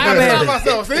 My bad, I my bad. saw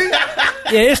myself. See?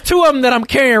 Yeah, it's 2 of them that I'm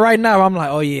carrying right now. I'm like,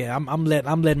 oh yeah, I'm letting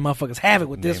motherfuckers have it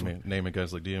with this one. Naming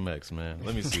guns like DMX, man.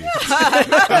 Let me see.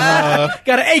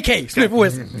 Got an AK, Smith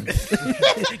Wesson,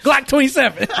 Glock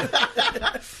 27.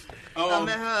 I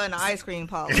met her in the ice cream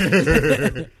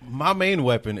parlor. My main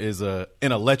weapon is an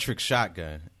electric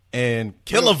shotgun, and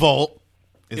Kilovolt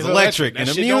is It's electric electric. and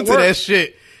That shit immune don't to work. that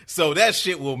shit. So that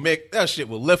shit will lift a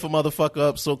motherfucker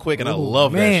up so quick, and I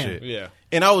love man. that shit. Yeah.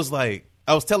 And I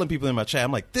was telling people in my chat,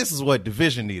 I'm like, this is what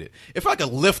Division needed. If I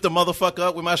could lift a motherfucker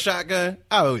up with my shotgun,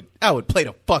 I would play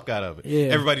the fuck out of it. Yeah.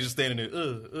 Everybody just standing there,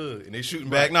 and they shooting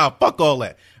back. Nah, fuck all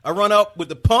that. I run up with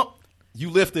the pump. You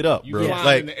lift it up, bro. fly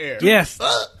Like, in the air. Yes,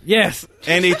 yes.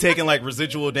 and they taking like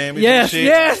residual damage Yes, and shit.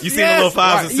 yes, You see yes. the little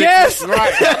 5s and 6s? Yes. Right.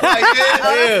 Like, yeah,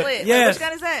 Oh, yeah. that's lit. Yes. Which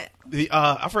gun is that?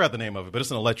 I forgot the name of it, but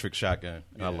it's an electric shotgun.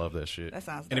 And I love that shit. That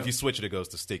sounds And if dope. you switch it, it goes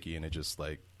to sticky, and it just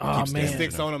like Oh, keeps man. damaging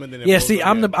Sticks them. on them and then it Yeah, blows see,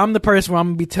 up. I'm the person where I'm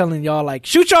gonna be telling y'all like,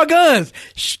 shoot your guns,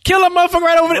 kill a motherfucker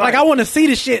right over there. Like I want to see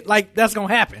the shit. Like that's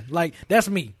gonna happen. Like that's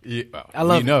me. Yeah, I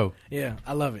love we know. it. Yeah,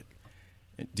 I love it.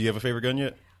 Do you have a favorite gun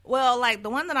yet? Well, like the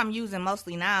one that I'm using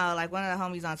mostly now, like one of the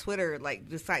homies on Twitter, like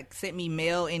just like sent me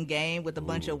mail in game with a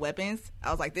bunch of weapons.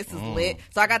 I was like, this is lit.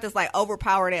 So I got this like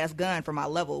overpowered ass gun for my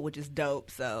level, which is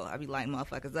dope. So I be lighting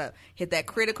motherfuckers up. Hit that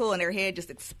critical and their head just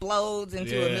explodes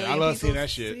into a million I love pieces. seeing that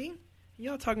shit. See?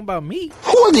 Y'all talking about me?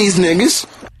 Who are these niggas?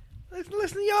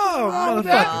 Listen to y'all,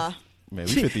 motherfuckers. Man,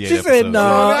 we 58 She episodes. said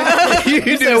no. You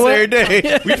do this every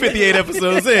day. We 58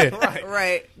 episodes in.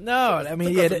 Right. No, I mean,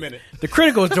 Took yeah, us a minute. the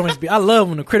critical joints I love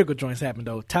when the critical joints happen,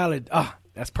 though. Tyler,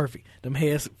 that's perfect. Them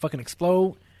heads fucking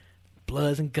explode.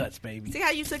 Bloods and guts, baby. See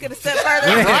how you took it a step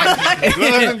further?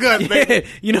 Blood and guts, baby.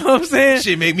 Yeah, you know what I'm saying?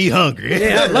 Shit make me hungry.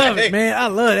 Yeah, I love it, man. I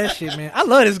love that shit, man. I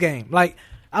love this game. Like,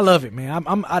 I love it, man.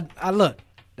 I look.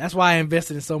 That's why I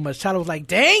invested in so much. Tyler was like,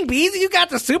 "Dang, Beezy, you got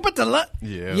the super deluxe."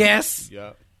 Yeah. Yes.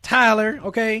 Yeah. Tyler,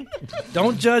 okay?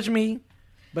 Don't judge me,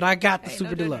 but I got the Hey, no super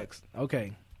judgment. deluxe.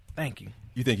 Okay. Thank you.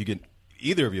 You think you get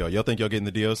either of y'all think y'all getting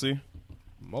the DLC?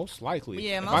 Most likely.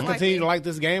 Yeah, if most I continue likely. to like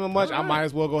this game as much, I might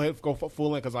as well go ahead go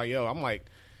full in because I'm like,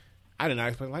 I did not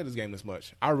expect to like this game this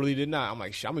much. I really did not. I'm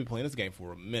like, shit, I'm gonna be playing this game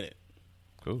for a minute.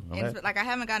 Cool. I'm And happy. it's, like I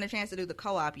haven't gotten a chance to do the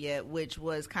co-op yet, which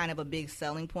was kind of a big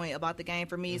selling point about the game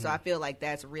for me. So I feel like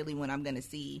that's really when I'm going to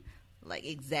see like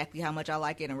exactly how much I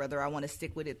like it and whether I want to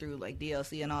stick with it through like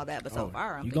DLC and all that. But so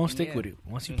far, I'm You gonna thinking, stick with it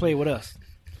once you play with us.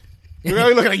 You know,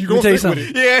 looking at you Let me going tell to you stick with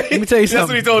something. it. Yeah, Let me tell you that's something.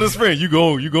 what he told his friend. You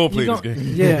go play You this gon-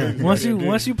 game. Yeah,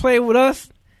 once you play with us,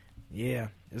 yeah,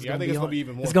 it's Yeah, I gonna think be it's on. gonna be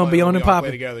even more. It's gonna fun be when on we and all play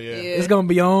popping. together. Yeah. Yeah. It's gonna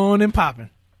be on and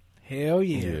popping. Hell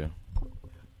yeah. Yeah.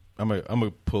 I'm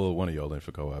gonna pull one of y'all in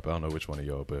for co-op. I don't know which one of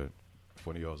y'all, but if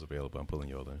one of y'all is available, I'm pulling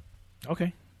y'all in.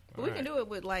 Okay. But we can do it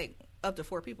with like up to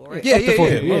 4 people, right? Yeah, Up to yeah, 4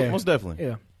 yeah. people, yeah. Most definitely.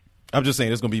 Yeah. I'm just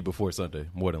saying it's gonna be before Sunday,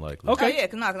 more than likely. Okay. Oh yeah,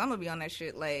 cause I'm gonna be on that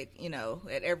shit like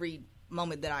at every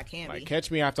moment that I can Like be. catch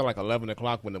me after like 11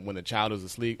 o'clock when the child is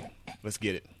asleep. Let's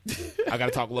get it. I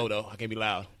gotta talk low though. I can't be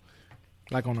loud.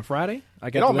 Like on a Friday. I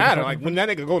It don't matter. Like when that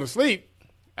nigga go to sleep,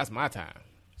 that's my time.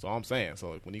 So I'm saying.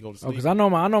 So like, when he go to sleep, because I know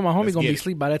my homie Let's gonna get be it.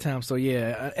 asleep by that time. So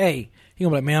yeah, hey, he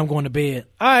gonna be like, man, I'm going to bed.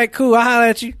 All right, cool. I'll holler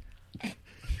at you.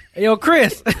 Hey, yo,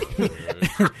 Chris,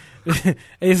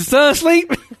 is the son asleep?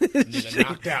 nigga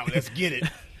knocked out. Let's get it.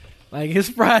 Like it's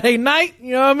Friday night.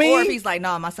 You know what I mean? Or if he's like,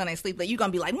 no, my son ain't sleep, like you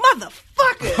gonna be like,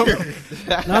 motherfucker.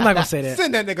 No, I'm not gonna say that.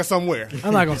 Send that nigga somewhere.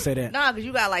 I'm not gonna say that. Nah, because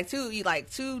you got like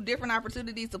two different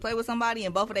opportunities to play with somebody,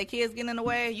 and both of their kids getting in the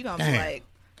way. You gonna be like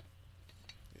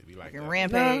It'd be like fucking that. Nah,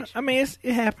 rampage. I mean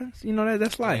it happens. You know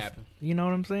that's life. happen. You know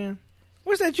what I'm saying?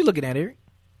 What's that you looking at, Eric?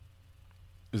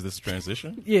 Is this a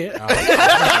transition? Yeah.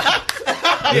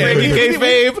 Yeah, he gave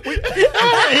fave.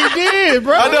 He did,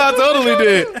 bro. I know, I totally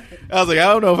did. I was like,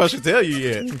 I don't know if I should tell you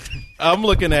yet. I'm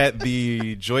looking at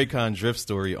the Joy-Con drift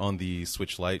story on the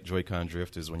Switch Lite. Joy-Con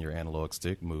drift is when your analog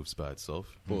stick moves by itself.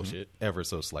 Bullshit. Ever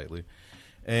so slightly.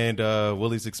 And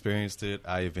Willie's experienced it.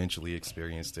 I eventually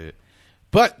experienced it.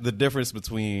 But the difference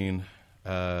between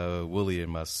Willie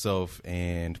and myself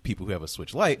and people who have a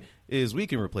Switch Lite is we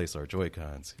can replace our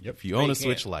Joy-Cons. Yep. If you No, own you a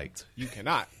Switch can't. Lite, You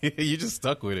cannot. you just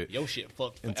stuck with it. Your shit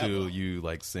fucked forever. Until you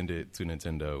like send it to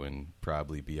Nintendo and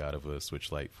probably be out of a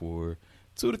Switch Lite for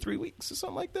 2 to 3 weeks or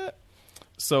something like that.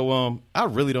 So I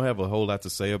really don't have a whole lot to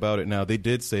say about it. Now they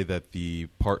did say that the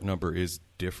part number is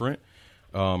different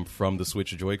from the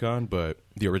Switch Joy-Con, but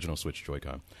the original Switch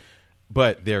Joy-Con.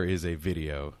 But there is a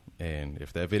video, and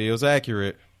if that video is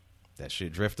accurate, that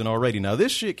shit drifting already. Now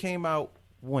this shit came out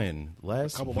when?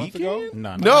 Last couple months weekend? ago?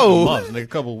 No, No. months, like a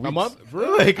couple weeks. A month?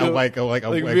 Really? Like, Like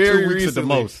very 2 weeks at the recently.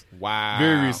 most. Wow.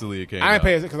 Very recently it came I out. ain't pay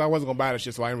attention because I wasn't gonna buy the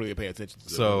shit, so I didn't really pay attention to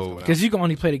So- Because you can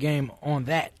only play the game on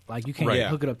that. Like you can't Right.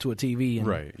 hook it up to a TV. And,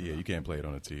 Right, yeah, you can't play it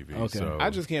on a TV. Okay. So.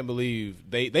 I just can't believe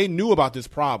they knew about this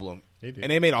problem They did.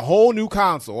 and they made a whole new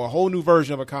console, a whole new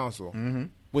version of a console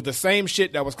with the same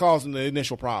shit that was causing the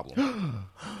initial problem.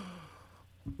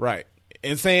 Right.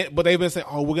 And saying, but they've been saying,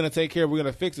 "Oh, we're gonna take care, we're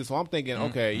gonna fix it." So I'm thinking,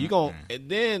 okay, you gonna, and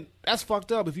then that's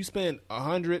fucked up. If you spend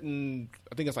 $100 and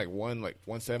I think it's like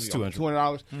 $170, It's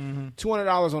 $200.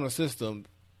 $200 on a system,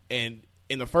 and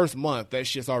in the first month that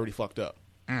shit's already fucked up.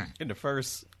 In the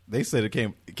first, they said it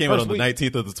came out First on the week.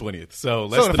 19th or the 20th. So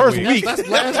less So in than the first a week, That's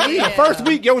last week. Yeah. the first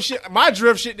week, yo, shit, my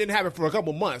drift shit didn't happen for a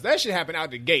couple months. That shit happened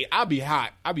out the gate. I'll be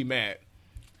hot. I'll be mad.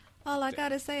 All I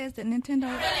gotta say is that Nintendo.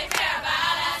 Don't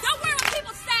worry what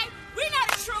people say. We know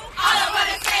the truth. All I want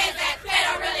to say is that they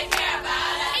don't really care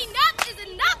about us. Enough is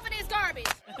enough for this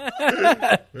garbage.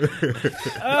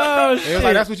 Oh And shit! it's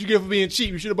like, that's what you get for being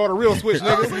cheap. You should have bought a real Switch,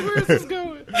 nigga. Where's this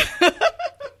going?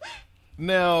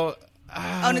 Now,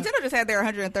 Oh, Nintendo just had their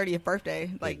 130th birthday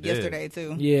like They did. yesterday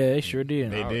too. Yeah, they sure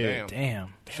did. They Oh, did. Damn.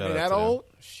 shout They out that to them. old?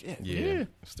 Shit. Yeah,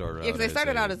 started Yeah, because they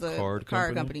started out as a card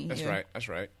company. That's yeah. right. That's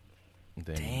right.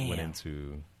 Then went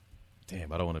into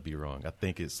Damn, I don't want to be wrong. I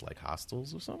think it's like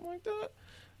Hostels or something like that.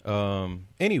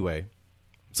 Anyway,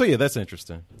 so yeah, that's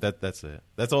interesting. That's it.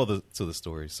 That's all to the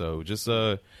story. So just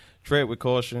tread with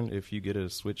caution if you get a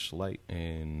Switch Lite,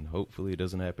 and hopefully it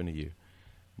doesn't happen to you.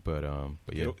 But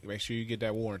yeah, Make sure you get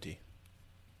that warranty.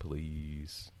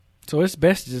 please. So it's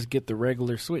best to just get the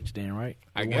regular Switch then, right?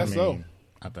 I guess so.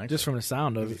 I think Just from the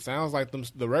sound of It it. sounds like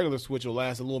the regular Switch will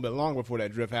last a little bit longer before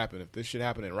that drift happens. If this shit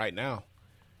happening right now,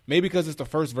 maybe because it's the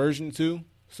first version too,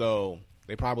 so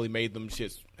they probably made them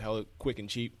shits hella quick and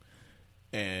cheap.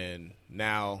 And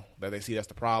now that they see that's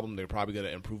the problem, they're probably gonna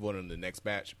improve on it in the next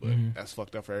batch. But that's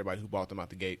fucked up for everybody who bought them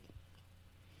out the gate.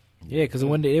 Yeah, because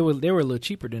when they were a little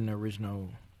cheaper than the original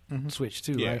Switch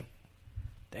too, Yeah. right?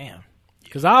 Damn.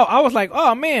 Because I was like,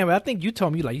 oh man, but I think you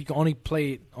told me like you can only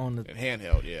play it on the And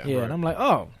handheld, yeah. yeah, and I'm like,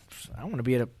 oh, I want to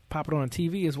be able to pop it on the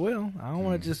TV as well. I don't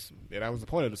want to just Yeah, that was the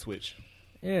point of the Switch.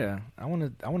 yeah. I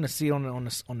want to see it on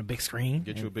the big screen.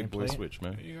 Get you a and big boy play it. Switch,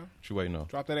 man. There you go. What you waiting on?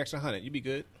 Drop that extra $100, you be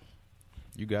good.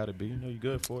 You gotta be. You know you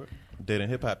good for it. Dead and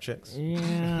hip hop checks. Yeah,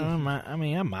 I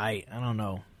might. I don't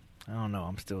know.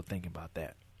 I'm still thinking about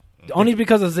that. Only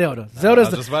because of Zelda. I was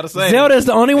just about to say. Zelda's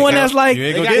the only one that's like. You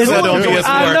ain't gonna They get got Zelda on Zelda.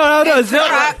 PS4. No,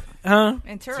 Zelda. Huh?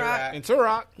 And Turok. And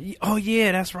Turok, Oh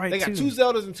yeah, that's right they got too. 2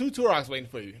 Zeldas and 2 Turoks waiting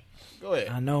for you. Go ahead.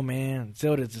 I know, man.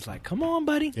 Zelda's just like, come on,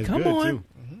 buddy, It's come good, on. too.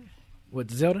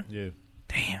 With Zelda, Yeah.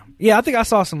 damn. Yeah, I think I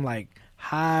saw some like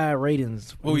high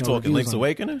ratings. What we talking? Link's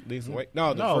Awakening?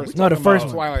 No, No, first. No, the talking first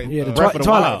about one. Twilight. Yeah, the Breath of the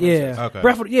Twilight. Wild. Yeah, Okay.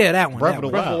 Breath of that one. Breath that of the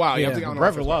one. Breath of the Wild. Yeah, Yeah. I think I know Breath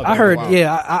of the first Wild. one. I heard, Wild.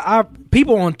 yeah, I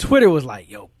people on Twitter was like,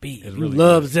 "Yo, B, if you really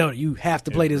love good. Zelda, you have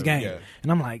to play this really game." good.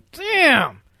 And I'm like,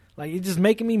 "Damn!" Like it's just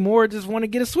making me more just want to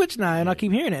get a Switch now, and I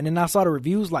keep hearing it. And then I saw the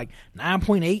reviews like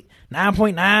 9.8,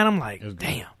 9.9. I'm like, It's good.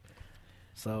 "Damn!"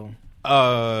 So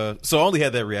So I only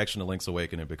had that reaction to Link's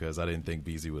Awakening because I didn't think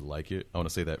BZ would like it. I want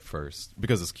to say that first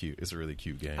because it's cute. It's a really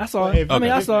cute game. I saw it. I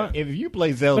mean, I saw it, If you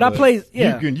play Zelda, but I played.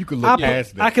 Yeah, you can look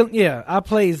past that. I can. Yeah, I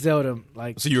played Zelda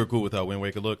like. So you were cool with how Wind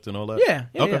Waker looked and all that? Yeah,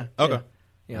 yeah, Okay. yeah, Okay.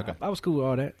 Yeah, Okay. I was cool with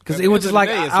all that because At it the was end just of like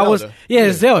the day, it's I was. Zelda. Yeah,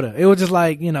 it's Zelda. It was just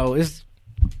like it's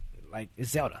like it's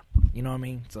Zelda. You know what I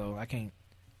mean? So I can't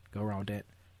go around with that.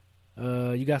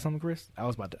 You got something, Chris? I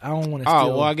was about to. I don't want to. Oh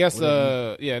well, I guess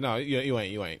yeah, no, you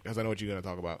ain't because I know what you're gonna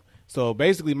talk about. So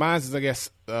basically, mine's is I guess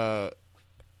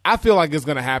I feel like it's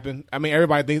gonna happen. I mean,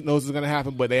 everybody knows it's gonna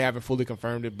happen, but they haven't fully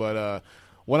confirmed it. But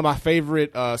one of my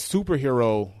favorite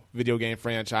superhero video game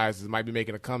franchises might be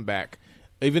making a comeback,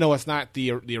 even though it's not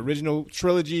the original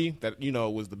trilogy that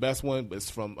was the best one. But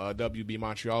it's from WB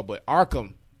Montreal, but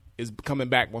Arkham is coming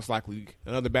back most likely.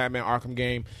 Another Batman Arkham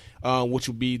game, which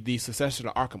will be the successor to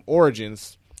Arkham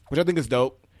Origins, which I think is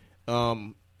dope.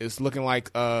 It's looking like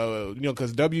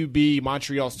because WB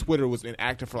Montreal's Twitter was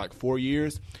inactive for like 4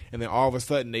 years, and then all of a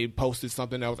sudden they posted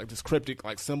something that was like this cryptic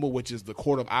like symbol, which is the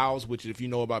Court of Owls. Which, if you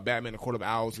know about Batman, the Court of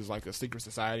Owls is like a secret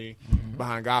society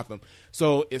behind Gotham.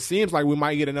 So it seems like we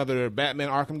might get another Batman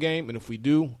Arkham game, and if we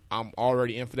do, I'm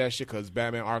already in for that shit because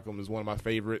Batman Arkham is one of my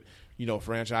favorite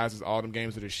franchises. All them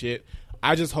games are the shit.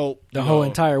 I just hope the whole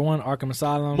entire one, Arkham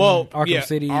Asylum, Arkham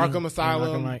City, Arkham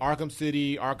Asylum, and Arkham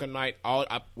City, Arkham Knight.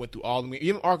 I went through all of them.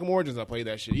 Even Arkham Origins, I played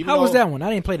that shit. Even How was though that one?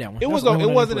 I didn't play that one. It was. That's the only It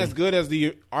one I wasn't didn't as play. good as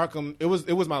the Arkham. It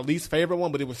was my least favorite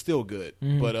one, but it was still good.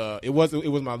 But it was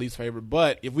my least favorite.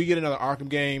 But if we get another Arkham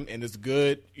game and it's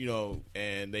good,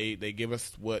 and they give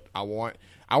us what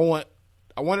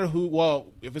I wonder who. Well,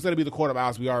 if it's going to be the Court of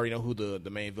Owls, we already know who the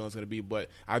main villain's going to be. But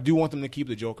I do want them to keep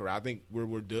the Joker. I think we're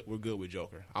good with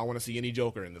Joker. I don't want to see any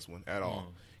Joker in this one at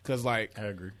all. Because I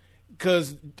agree.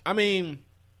 Because I mean,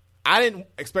 I didn't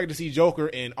expect to see Joker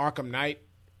in Arkham Knight.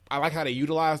 I like how they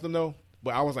utilized them though.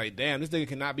 But I was like, damn, this nigga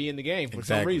cannot be in the game for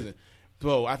some reason.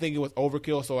 So I think it was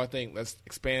overkill. So I think let's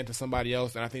expand to somebody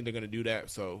else, and I think they're going to do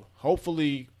that. So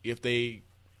hopefully, if they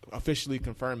officially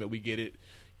confirm it, we get it.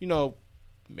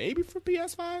 Maybe for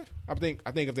PS5. I think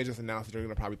if they just announce it, they're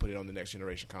going to probably put it on the next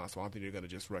generation console. I don't think they're going to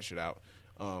just rush it out.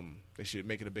 They should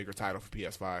make it a bigger title for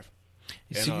PS5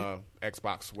 and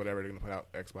Xbox, whatever they're going to put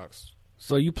out. Xbox.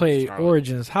 So you played Scarlet.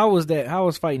 Origins. How was that? How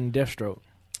was fighting Deathstroke?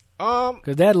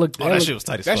 Because that looked. That shit was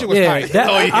tight as that fuck. shit was Yeah, tight. that,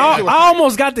 I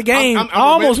almost got the game. I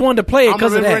almost wanted to play it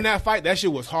because of remembering that. that fight. That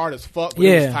shit was hard as fuck, but it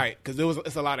Yeah. was tight because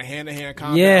it's a lot of hand to hand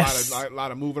combat, Yes. a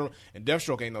lot of moving, and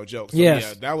Deathstroke ain't no joke. So Yes.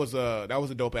 yeah, that was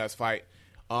a dope ass fight.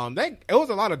 It was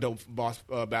a lot of dope boss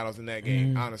battles in that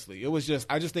game. Honestly, it was just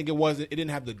I just think it didn't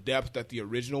have the depth that the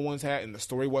original ones had, and the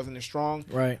story wasn't as strong.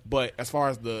 Right. But as far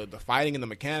as the fighting and the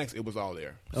mechanics, it was all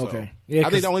there. So, Okay. Yeah, I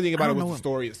think the 'cause only thing I about it don't was know the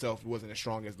story itself wasn't as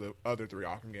strong as the other 3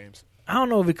 Arkham games. I don't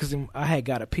know if because I had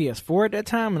got a PS4 at that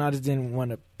time and I just didn't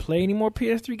want to play any more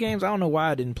PS3 games. I don't know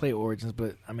why I didn't play Origins,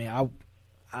 but I mean,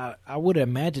 I would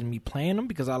imagine me playing them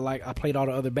because I played all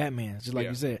the other Batmans, just like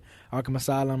you said, Arkham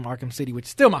Asylum, Arkham City, which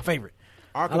is still my favorite.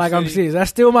 I like Arkham City. That's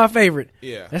still my favorite.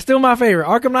 Yeah, that's still my favorite.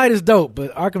 Arkham Knight is dope,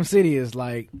 but Arkham City is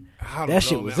like that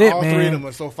shit was it, all man. All three of them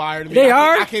are so fire to me. They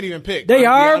are. I can't even pick. They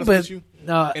are, but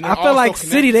I feel like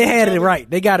City they had it right.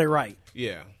 They got it right.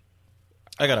 Yeah,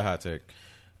 I got a hot take.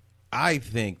 I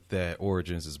think that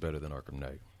Origins is better than Arkham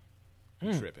Knight.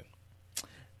 Tripping.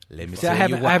 Let me See, I tell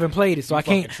you why. haven't played it, so I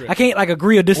can't like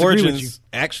agree or disagree Origins with you.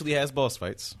 actually has boss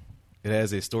fights. It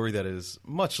has a story that is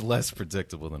much less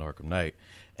predictable than Arkham Knight,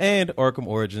 and Arkham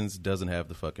Origins doesn't have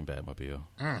the fucking Batmobile.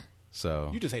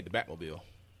 So You just hate the Batmobile.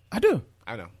 I do.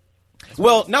 I know.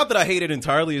 Well, not that I hate it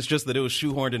entirely. It's just that it was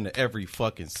shoehorned into every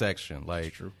fucking section.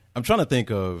 Like, I'm trying to think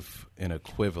of an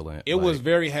equivalent. It was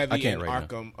very heavy I in can't right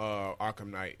Arkham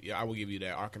Knight. Yeah, I will give you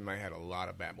that. Arkham Knight had a lot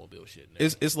of Batmobile shit in there.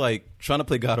 It's like trying to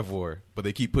play God of War, but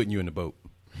they keep putting you in the boat.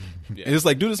 Yeah. And it's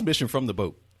like, do this mission from the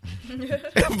boat.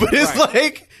 But it's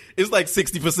like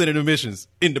 60% of the missions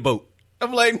in the boat.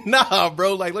 I'm like, nah,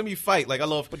 bro. Like, let me fight. Like, I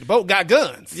love. But the boat got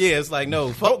guns. Yeah, it's like,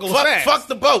 no, Boat goes fast. fuck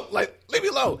the boat. Like, leave me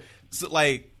alone.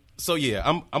 So yeah,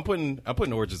 I'm putting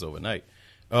Origins over Knight.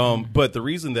 But the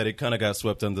reason that it kind of got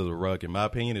swept under the rug, in my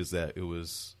opinion, is that it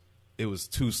was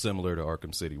too similar to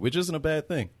Arkham City, which isn't a bad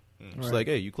thing. It's like,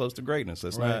 hey, you close to greatness.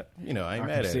 That's not, I ain't Arkham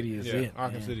mad at City it. is Yeah, it.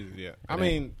 Arkham man. City. Yeah, I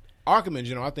mean, Arkham in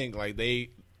general. I think like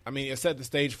it set the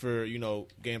stage for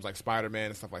games like Spider-Man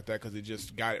and stuff like that because it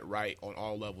just got it right on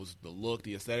all levels: the look,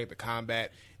 the aesthetic, the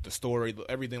combat, the story,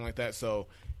 everything like that. So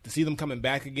to see them coming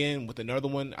back again with another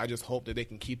one, I just hope that they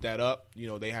can keep that up.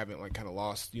 They haven't like kind of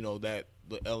lost that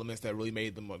the elements that really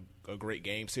made them a great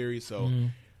game series. So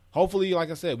hopefully,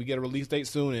 like I said, we get a release date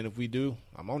soon, and if we do,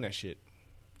 I'm on that shit.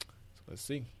 So let's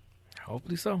see.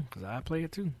 Hopefully so, because I play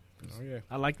it too. Oh yeah.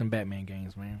 I like them Batman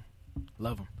games, man.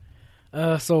 Love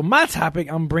them. So my topic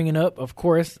I'm bringing up, of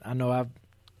course, I know I've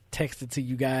texted to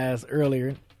you guys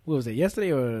earlier. What was it,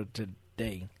 yesterday or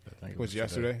today? It was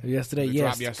yesterday. Yesterday, It yes.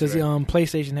 dropped Because yesterday.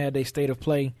 PlayStation had their state of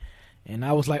play. And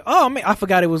I was like, oh, man, I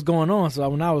forgot it was going on. So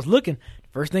when I was looking,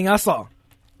 first thing I saw,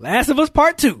 Last of Us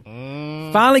Part 2.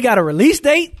 Finally got a release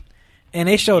date. And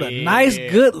they showed a nice,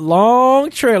 good,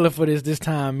 long trailer for this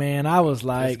time, man. I was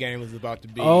like, This game is about to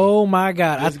be. oh my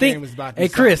God. This game is about to be hey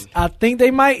Chris, something. I think they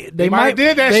might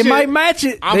did that they shit. might match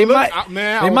it. I They was might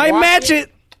watching match it.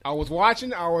 I was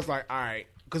watching. I was like, all right,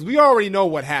 because we already know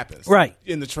what happens, Right.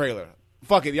 in the trailer.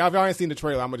 Fuck it, y'all. If y'all ain't seen the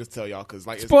trailer, I'm gonna just tell y'all because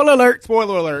like Spoiler alert.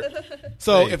 Spoiler alert.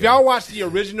 So if y'all watched the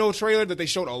original trailer that they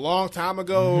showed a long time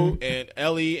ago, and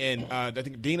Ellie and I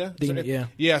think Dina,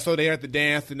 yeah. So they're at the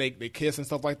dance and they kiss and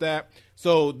stuff like that.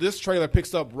 So this trailer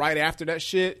picks up right after that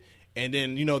shit, and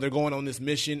then they're going on this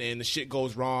mission and the shit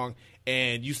goes wrong,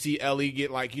 and you see Ellie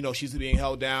get like she's being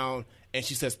held down, and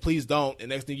she says please don't, and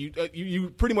next thing you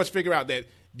pretty much figure out that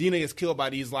Dina is killed by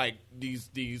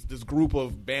this group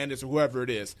of bandits or whoever it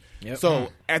is. Yep. So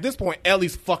at this point,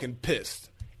 Ellie's fucking pissed.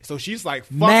 So she's like,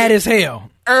 fuck Mad it. as hell.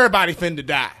 Everybody finna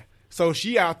die. So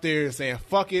she out there saying,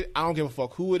 fuck it. I don't give a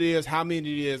fuck who it is, how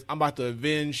many it is. I'm about to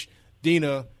avenge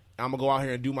Dina. I'm gonna go out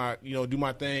here and do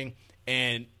my thing.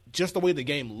 And just the way the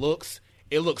game looks,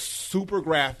 it looks super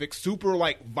graphic, super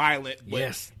like violent. But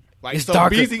Yes. like It's so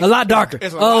darker. busy- A lot darker.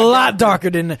 It's a lot darker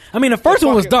than the first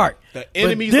one was dark. The but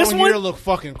enemies this on one, here look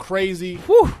fucking crazy.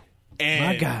 whew, And,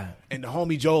 my God. And the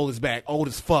homie Joel is back, old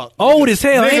as fuck. Old as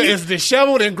hell, Nigga ain't he? is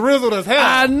disheveled and grizzled as hell.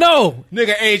 I know.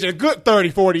 Nigga aged a good 30,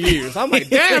 40 years. I'm like,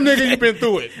 damn, nigga, you been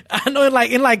through it. I know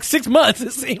in like 6 months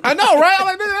it seems. I know, right? I'm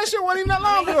like, nigga, that shit wasn't even that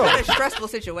long ago. What a stressful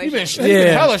situation. You been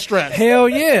hella stressed. Hell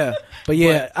yeah. But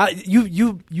yeah,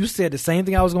 you said the same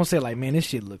thing I was gonna say. Like, man, this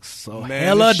shit looks so Man,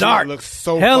 hella this shit dark. looks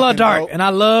so hella fucking dark, dope. and I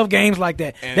love games like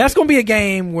that. And That's gonna be a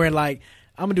game where like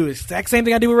I'm gonna do the exact same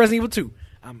thing I did with Resident Evil 2.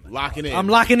 Locking in. I'm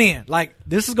locking in. Like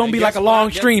this is gonna And be guess like a what? long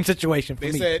Guess- stream situation for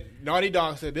They me. said, Naughty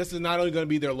Dog said, this is not only going to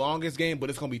be their longest game, but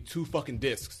it's going to be 2 fucking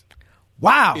discs.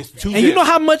 Wow. It's 2 and you know discs.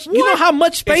 how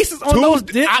much space is on those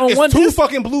discs on it's one 2 disc?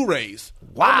 fucking Blu-rays.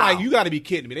 Wow. I'm like, you got to be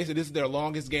kidding me. They said this is their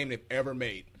longest game they've ever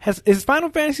made. Is Final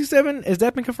Fantasy VII? Has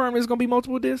that been confirmed? It's gonna be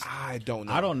multiple discs? I don't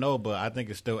know. I don't know, but I think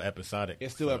it's still episodic.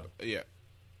 It's still up. Yeah.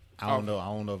 I don't know. I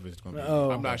don't know if it's going to be.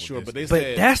 Oh. I'm not sure, but they But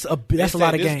said that's a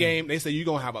lot of this game. game. They say you're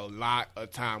gonna have a lot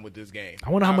of time with this game. I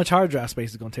wonder how much hard drive space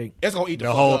it's gonna take. It's gonna eat the The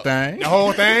fuck whole up. thing? The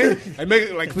whole thing. Like make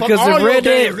it like fuck Because all if your Red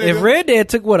games, Dead, nigga. Red Dead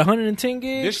took what 110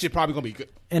 gigs, This shit probably gonna be good.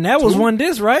 and that was 2? one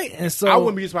disc, right? And so I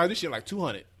wouldn't be surprised. This shit like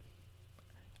 200.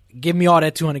 give me all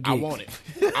that 200 gigs. I want it.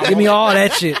 Give me all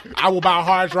that shit. I will buy a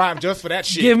hard drive just for that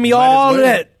shit. Give me Might as all well.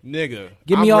 that. nigga.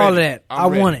 Give me I'm all of ready. that. I'm I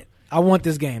want ready. it. I want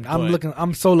this game. But-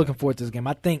 I'm so looking forward to this game.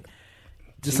 I think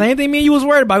The same thing me and you was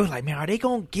worried about. We was like, man, are they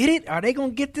gonna get it? Are they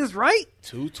gonna get this right?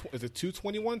 Is it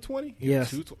 2/21/20?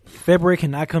 Yes. February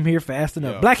cannot come here fast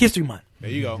enough. Yeah. Black History Month. There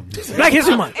you go. Black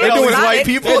History Month. And doing Sonic- white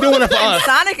people. They're doing it for us.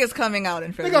 Sonic is coming out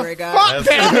in February, guys. Fuck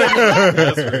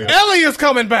that. Ellie is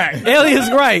coming back. Elliot's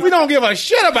right. We don't give a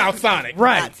shit about Sonic.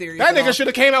 Right. Not serious That at all. nigga should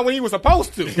have came out when he was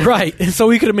supposed to. Right. And so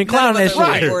we could have been None clowning of that us shit.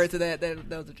 are looking forward to that.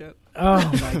 That was a joke.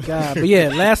 Oh my god! But yeah,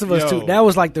 Last of Us Yo. 2. That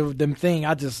was like the thing.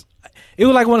 It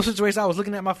was like one of those situations. I was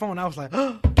looking at my phone. I was like,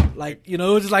 like it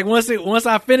was just like once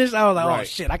I finished, I was like, oh Right.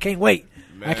 shit, I can't wait.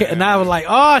 And I was like,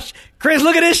 oh, Chris,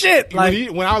 look at this shit. Like,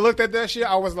 When I looked at that shit,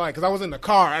 I was like, because I was in the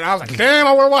car and I was like, damn,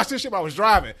 I want to watch this shit. But I was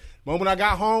driving. But when I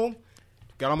got home,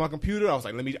 got on my computer, I was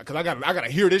like, because I gotta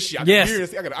hear this shit. I Yes. gotta hear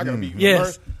this. I gotta be Yes.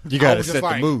 immersed. You gotta I was just set the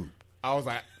like- mood. I was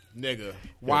like, nigga,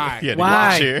 why? Yeah,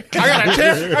 Why? Chair. I got a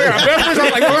chair. I got a beverage. I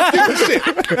was like, yo, let's get this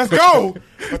shit. Let's go.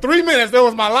 For 3 minutes, that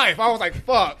was my life. I was like,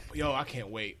 fuck. Yo, I can't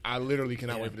wait. I literally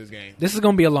cannot wait for this game. this is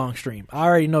gonna be a long stream. I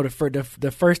already know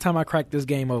the first time I crack this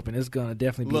game open, it's gonna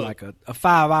definitely be Look, like a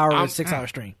 5-hour or I'm- 6-hour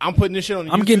stream. I'm putting this shit on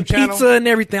the I'm YouTube getting channel. pizza and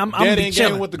everything. I'm Dad gonna be ain't game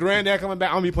chilling. with the granddad coming back.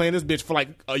 I'm gonna be playing this bitch for like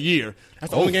a year.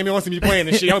 That's the only game he wants to be playing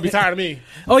and shit. Y'all be tired of me.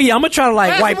 Oh yeah, I'm gonna try to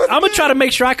like Last wipe. of Us I'm gonna again. try to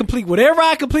make sure I complete whatever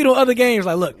I complete on other games.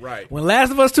 Like, look, Right. when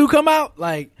Last of Us 2 come out,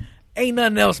 like, ain't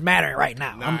nothing else mattering right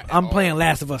now. Not at I'm all. playing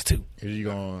Last of Us 2. Are you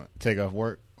gonna take off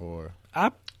work or?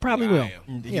 I probably Yeah, will. I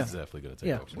am. He's Yeah. definitely gonna take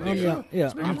Yeah. off.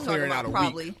 Yeah. I'm clearing Talking out a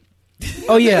about week. probably.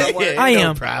 Oh yeah, Yeah, I no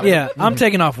am. problem. Yeah, I'm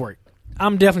taking off work.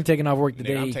 I'm definitely taking off work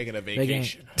today. Nigga, I'm taking a That game.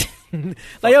 vacation.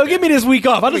 Like, yo, give me this week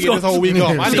off. I'm just Get gonna this whole week off.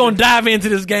 I just need- gonna dive into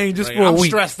this game just Like, for a I'm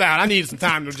week. stressed out. I need some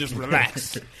time to just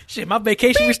relax. Shit, my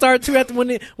vacation restart too after when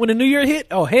the New Year hit.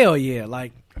 Oh hell yeah!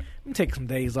 Like, let me take some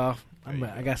days off.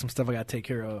 I got some stuff I got to take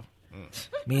care of.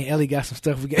 Me and Ellie got some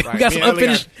stuff. We got Right. some Me and Ellie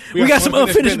unfinished. We got some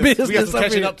unfinished business. We got some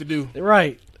catching here. up to do.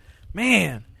 Right,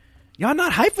 man. Y'all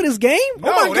not hyped for this game?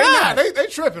 No, Oh my they god! not. They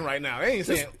tripping right now. They ain't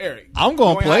saying, Eric. I'm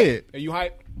gonna you ain't play hype? it. Are you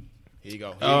hype? Here you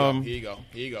go. Here you go.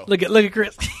 Here you go. Look at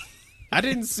Chris. I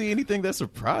didn't see anything that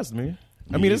surprised me.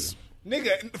 I mean, it's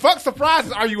Nigga, fuck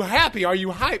surprises. Are you happy? Are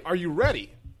you hype? Are you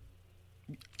ready?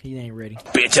 He ain't ready.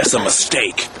 Bitch, that's a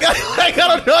mistake. like, I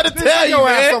don't know what to tell you, Your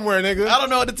ass man. somewhere, nigga. I don't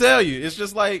know what to tell you. It's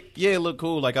just like, yeah, it looked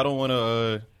cool. Like, I don't want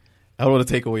to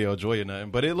take away your joy or nothing,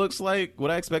 but it looks like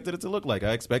what I expected it to look like.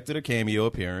 I expected a cameo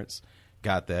appearance.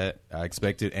 Got that. I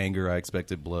expected anger. I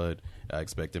expected blood. I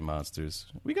expected monsters.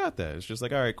 We got that. It's just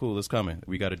like, all right, cool, it's coming.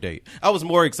 We got a date. I was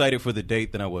more excited for the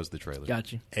date than I was the trailer.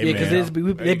 Got you. Hey, Yeah, because man. There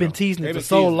you they've been go. teasing it They've for been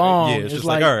so teasing it. long. Yeah, it's just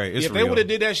like, all right, it's If they real. would have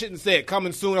did that shit and said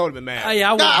coming soon, I would have been mad. Yeah,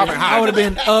 I would have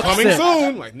been Coming upset.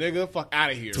 soon, like nigga, fuck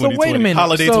out of here. So wait a minute.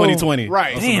 Holiday So- 2020.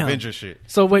 Right. On some Damn. Avenger shit.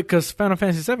 So wait, because Final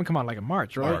Fantasy VII come out like in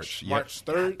March, right? March. March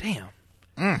 3rd. Damn.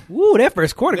 Woo, that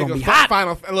first quarter gonna Nigga, be fuck hot.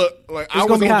 Final. Look, like I It's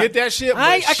was be gonna hot. get that shit, but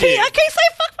I shit. can't say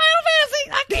fuck Final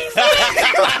Fantasy. I can't say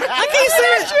it. I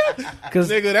can't say it. Because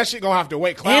Nigga, that shit gonna have to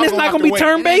wait. Cloud and it's not have gonna to be wait.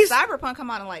 turn And then based. Cyberpunk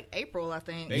come out in like April, I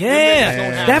think.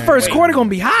 Yeah, that first quarter gonna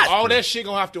be hot. All that shit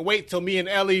gonna have to wait till me and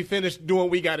Ellie finish doing what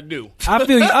we got to do. I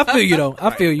feel you. I feel you though.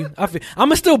 I feel you. I'm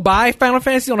gonna still buy Final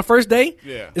Fantasy on the first day.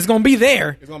 Yeah. It's gonna be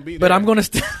there. It's gonna be But there. I'm gonna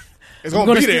still. It's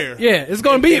gonna be there. Yeah, it's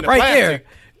gonna be In the right plastic. there.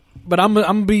 But I'm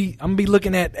gonna be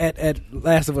looking at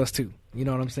Last of Us 2. You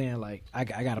know what I'm saying? Like I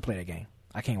gotta play that game.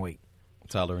 I can't wait.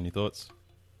 Tyler, any thoughts?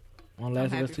 On I'm Last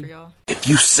of happy Us for 2. y'all. If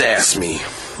you sass me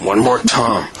one more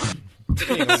time, She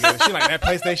ain't gonna get it. She like that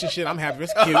PlayStation shit. I'm happy.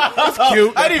 It's cute. It's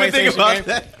cute. I didn't even that think PlayStation about game.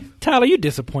 that. Tyler, you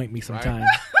disappoint me sometimes.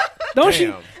 Don't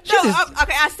you? Damn. She No, just-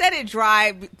 okay, I said it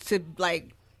dry to like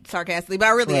sarcastically, but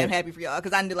I really am Right. happy for y'all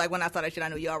because I knew like when I saw that shit, I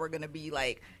knew y'all were gonna be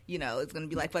like, you know, it's gonna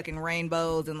be like fucking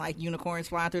rainbows and like unicorns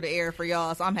flying through the air for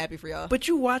y'all. So I'm happy for y'all. But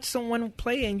you watched someone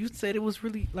play and you said it was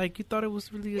really like you thought it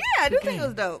was really. Yeah, I do think it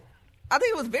was dope. I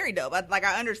think it was very dope.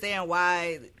 I understand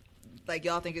why like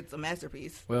y'all think it's a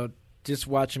masterpiece. Well, just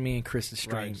watching me and Chris's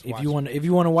stream. Right, just if watch you it. want, if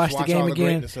you want to watch Just the watch game all the again,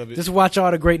 greatness of it. just watch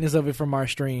all the greatness of it from our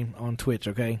stream on Twitch.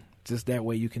 Okay, just that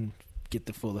way you can get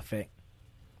the full effect.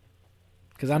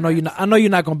 Because I know you're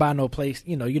not gonna buy no place.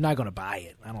 You know, you're not gonna buy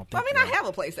it. I don't think. I mean, I have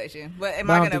a PlayStation, but am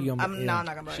But I I don't gonna? think you'll- yeah. No, I'm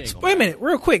not gonna buy it. Wait a minute,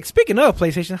 real quick. Speaking of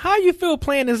PlayStation, how you feel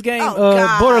playing this game, Oh,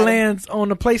 God. Borderlands, on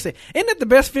the PlayStation? Isn't that the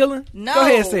best feeling? No, Go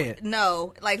ahead, say it.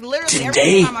 No, like literally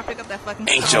Today every time I pick up that fucking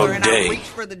ain't controller your and day. I reach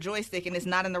for the joystick and it's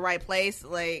not in the right place,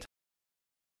 like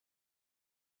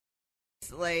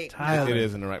Tyler, It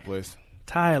is in the right place.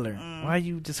 Tyler, why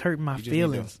you just hurting my just need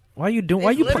feelings? Why you doing?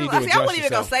 Why it's you? literally- need to I adjust wasn't even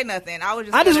gonna yourself. say nothing. I was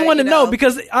just. I just gonna, want to you know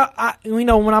because I,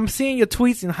 when I'm seeing your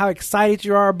tweets and how excited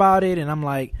you are about it, and I'm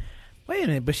like, Wait a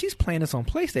minute, but she's playing this on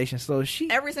PlayStation, so she.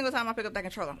 Every single time I pick up that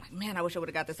controller, I'm like, man, I wish I would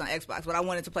have got this on Xbox, but I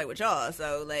wanted to play with y'all.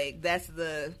 So like,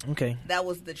 that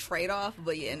was the trade off.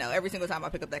 But yeah, no, every single time I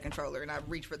pick up that controller and I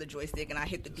reach for the joystick and I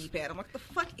hit the D-pad, I'm like, the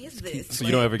fuck is this? So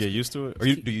you don't ever get used to it, or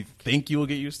do you think you will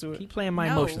get used to it? Keep playing my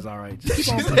No. emotions, all right. Just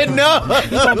keep on She playing. said no.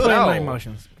 Keep on playing No. my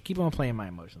emotions. Keep on playing my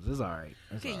emotions. It's all right.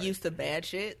 It's all Get right. used to bad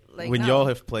shit. Like, When no. y'all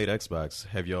have played Xbox,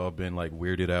 have y'all been like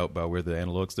weirded out by where the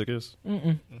analog stick is?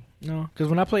 No, because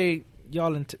when I played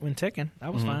y'all in Tekken,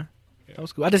 that was fine. That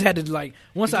was cool. I just had to like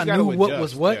once You I just knew gotta what adjust,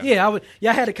 was what. yeah.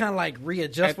 Yeah, I had to kind of like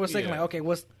readjust for a second. yeah. Like, okay,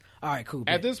 what's all right? Cool. At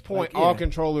bet. this point, Like, all yeah.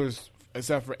 controllers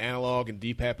except for analog and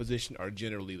D-pad position are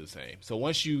generally the same. So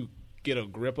once you get a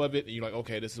grip of it, and you're like,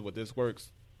 okay, this is what this works.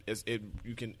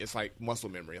 It's like muscle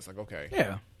memory. It's like, okay,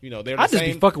 Yeah. they're the I just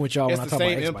same. be fucking with y'all It's when I the talk about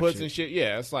same Xbox inputs shit. and shit.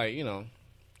 Yeah, it's like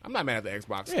I'm not mad at the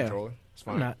Xbox Yeah. controller. It's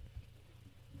fine. I'm not.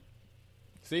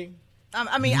 See,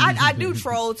 I mean, I do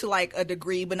troll to like a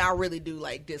degree, but I really do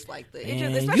like dislike the. It just,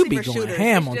 Man, especially you be for going shooters,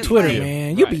 ham it's on just Twitter, like-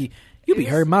 man. You Right. be It's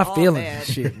hurting my all feelings bad. and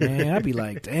shit, man. I be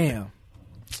like, damn.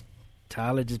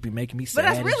 Tyler just be making me sad. But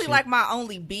that's and really shit. like my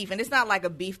only beef, and it's not like a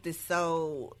beef that's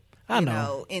so I you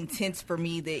know. intense for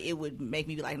me that it would make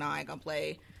me be like, nah, I ain't gonna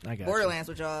play I got Borderlands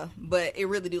with y'all. But it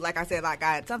really do, like I said, like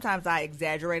sometimes I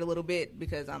exaggerate a little bit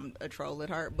because I'm a troll at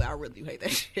heart, but I really do hate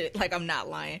that shit. Like, I'm not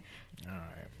lying. All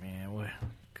right, man. Well,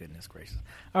 goodness gracious.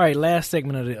 All right, last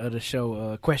segment of the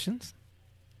show. Questions.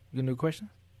 You got new questions?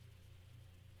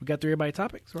 We got through everybody's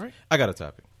topics, right? I got a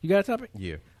topic. You got a topic?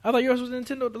 Yeah. I thought yours was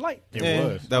Nintendo Delight. It Yeah,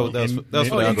 was. that was And- for the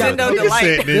you algorithm. Nintendo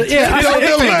Delight. Yeah, I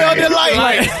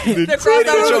said The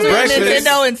crossover between breakfast.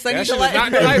 Nintendo and Sunny that shit is Delight.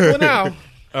 not delightful now.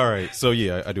 All right, so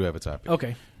yeah, I do have a topic.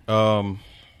 Okay.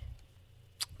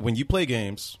 When you play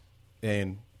games,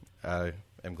 and I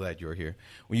am glad you're here.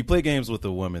 When you play games with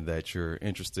a woman that you're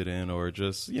interested in, or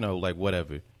just like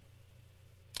whatever,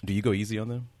 do you go easy on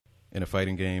them in a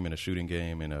fighting game, in a shooting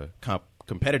game, in a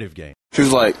competitive game? She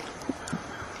was like,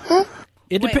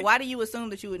 It Wait, depends. why do you assume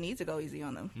that you would need to go easy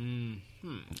on them?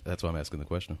 That's why I'm asking the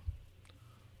question.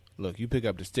 Look, you pick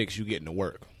up the sticks, you getting to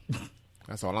work.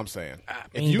 That's all I'm saying.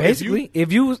 Basically,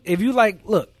 if you like,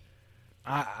 look,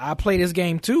 I play this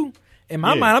game too. In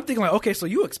my mind, I'm thinking like, okay, so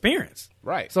you experience,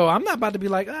 Right. So I'm not about to be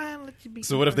like, let you be.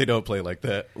 So what if they don't play like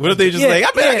that? What if they just Yeah,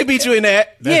 like, I can beat you in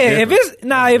that? Yeah,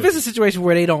 if it's a situation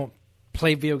where they don't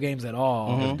play video games at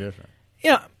all, It's different.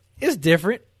 yeah, it's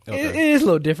different. Okay. It is a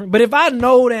little different. But if I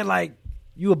know that like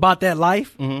you about that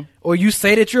life, or you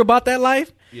say that you're about that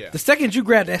life, Yeah. the second you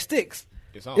grab that sticks,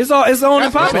 It's on. it's on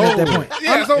and That's popping at that over. point.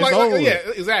 Yeah, so like, over. yeah,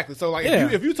 exactly. So like, Yeah.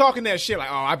 if you talking that shit, like,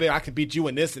 oh, I bet I can beat you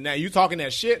in this and that. You talking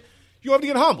that shit, you have to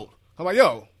get humbled. I'm like,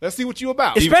 yo, let's see what you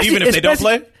about. Even if they don't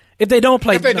play? If they don't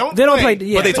play, If they no, don't they don't play, play.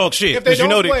 Yeah. But they talk shit. If they 'cause you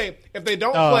don't know play, if they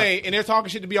don't play and they're talking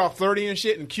shit to be all flirty and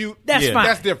shit and cute, That's Yeah. fine.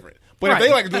 that's different. But Right. if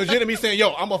they like legitimately saying,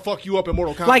 "Yo, I'm gonna fuck you up in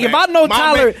Mortal Kombat," Like if I know my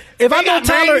Tyler, man- if I they know got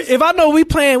Tyler, mains, if I know we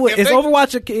playing with If is they-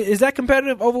 Overwatch, is that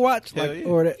competitive Overwatch? Hell Like, yeah.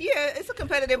 or that, Yeah, it's a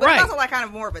competitive, but Right. it's also like kind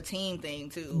of more of a team thing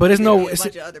too. But it's There'll no- be a it's-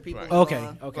 bunch of other people. okay,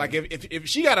 involved. okay. like if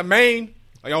she got a main,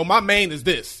 like, oh, my main is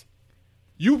this.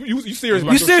 You serious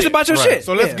about you your serious shit. about your Right. shit?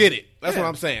 So let's Yeah. get it. That's Yeah. what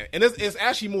I'm saying. And it's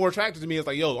actually more attractive to me. It's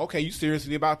like, yo, okay, you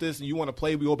seriously about this and you want to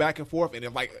play, we go back and forth. And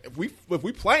if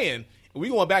we playing and we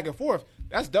going back and forth,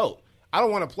 that's dope. I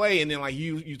don't want to play and then like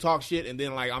you talk shit and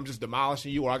then like I'm just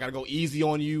demolishing you or I gotta go easy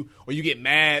on you or you get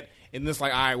mad and it's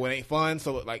like, all right, well, it ain't fun.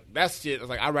 So like that's shit. It's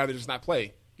like I'd rather just not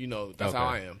play. That's how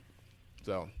I Okay. am.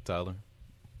 So Tyler,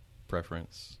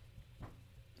 preference,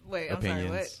 Wait, I'm opinions.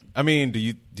 sorry. What? I mean, do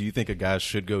you think a guy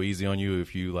should go easy on you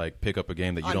if you like pick up a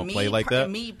game that you On don't me, play like that?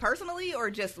 Me personally, or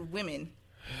just women?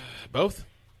 Both.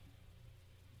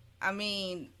 I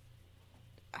mean,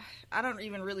 I don't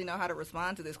even really know how to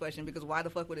respond to this question because why the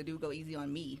fuck would a dude go easy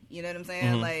on me? You know what I'm saying?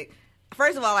 Mm-hmm. Like,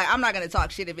 first of all, like I'm not gonna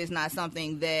talk shit if it's not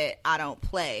something that I don't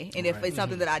play, and if it's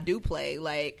something that I do play,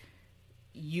 like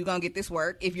you gonna get this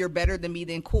work. If you're better than me,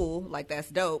 then cool. Like that's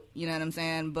dope. You know what I'm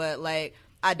saying? But like.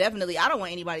 I don't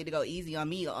want anybody to go easy on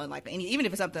me on like even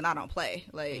if it's something I don't play.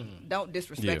 Like, don't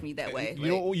disrespect Yeah. me that way.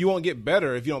 you won't get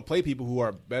better if you don't play people who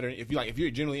are better. If you're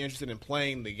genuinely interested in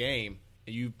playing the game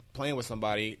and you playing with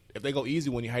somebody, if they go easy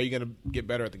on you, how are you gonna get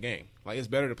better at the game? Like it's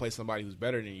better to play somebody who's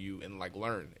better than you and like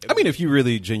learn. I mean, if you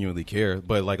really genuinely care,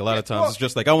 but like a lot of times well- it's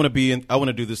just like I want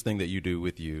to do this thing that you do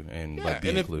with you and like be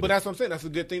included. but that's what I'm saying. That's a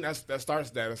good thing. That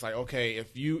starts that. It's like, okay,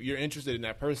 if you're interested in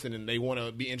that person and they want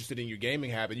to be interested in your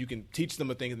gaming habit, you can teach them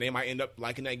a thing and they might end up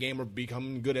liking that game or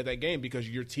becoming good at that game because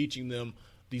you're teaching them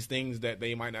these things that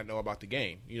they might not know about the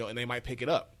game. And they might pick it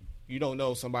up. You don't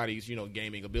know somebody's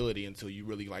gaming ability until you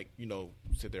really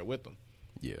sit there with them.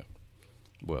 Yeah.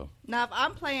 Well, Now, if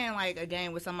I'm playing like a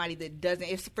game with somebody that doesn't,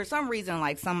 if for some reason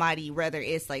like somebody, whether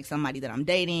it's like somebody that I'm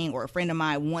dating or a friend of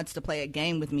mine wants to play a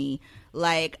game with me,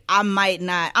 like I'm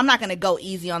not going to go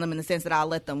easy on them in the sense that I'll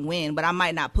let them win, but I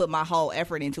might not put my whole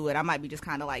effort into it. I might be just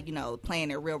kind of like,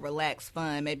 playing it real relaxed,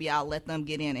 fun. Maybe I'll let them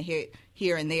get in and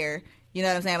here and there. You know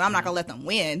what I'm saying? But I'm not going to let them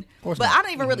win. But I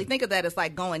don't even really think of that as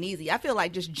like going easy. I feel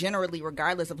like just generally,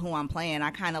 regardless of who I'm playing,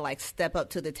 I kind of like step up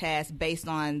to the task based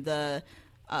on the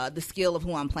skill of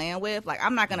who I'm playing with. Like,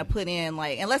 I'm not going to put in,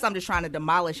 like, unless I'm just trying to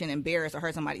demolish and embarrass or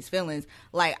hurt somebody's feelings,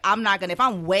 like, I'm not going to, if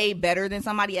I'm way better than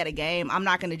somebody at a game, I'm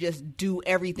not going to just do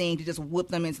everything to just whoop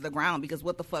them into the ground, because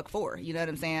what the fuck for? You know what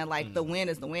I'm saying? Like, the win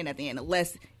is the win at the end,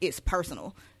 unless it's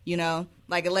personal,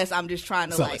 Like, unless I'm just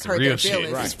trying to, like, hurt their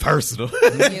feelings. Right. It's personal. You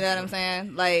know what I'm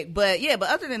saying? Like, but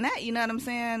other than that, you know what I'm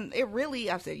saying? It really,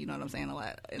 I've said, you know what I'm saying, a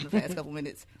lot in the past couple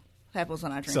minutes. Happens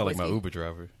when I drink Sound like whiskey. my Uber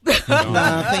driver.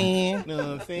 Nothing.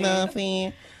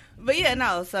 But yeah,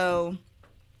 no. So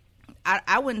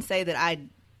I wouldn't say that I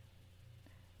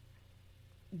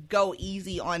go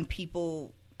easy on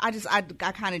people. I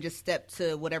kind of just step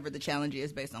to whatever the challenge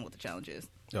is based on what the challenge is.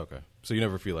 Okay. So you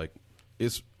never feel like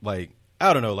it's like,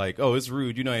 I don't know, like, oh, it's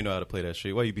rude. I know how to play that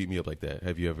shit. Why you beat me up like that?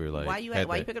 Have you ever like Why you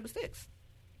pick up the sticks?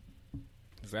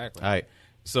 Exactly. All right.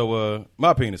 So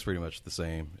my opinion is pretty much the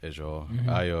same as y'all.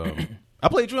 I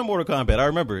played you in Mortal Kombat. I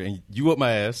remember, and you whooped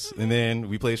my ass, and then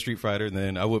we played Street Fighter, and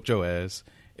then I whooped your ass,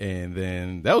 and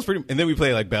then that was pretty. And then we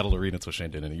played like Battle Arena till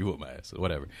Shinden, and you whooped my ass, or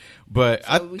whatever. But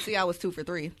So we see I was 2 for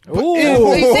 3. Ooh.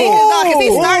 Because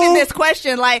he started this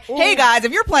question like, "Hey guys,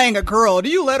 if you're playing a girl, do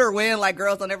you let her win? Like,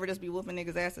 girls don't ever just be whooping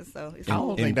niggas' asses." So it's I don't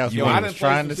And think that's you what I didn't was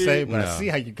trying to play say, some but I No. see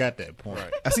how you got that point.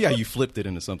 I see how you flipped it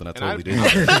into something I totally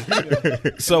I-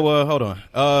 didn't. So hold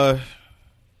on.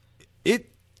 It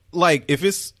like if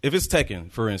it's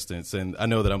Tekken, for instance, and I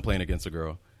know that I'm playing against a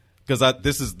girl, because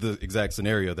this is the exact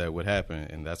scenario that would happen,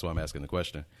 and that's why I'm asking the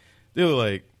question. They were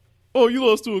like, "Oh, you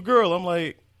lost to a girl." I'm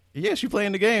like, "Yeah, she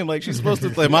playing the game. Like, she's supposed to.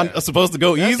 Like, am I supposed to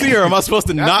go easy, or am I supposed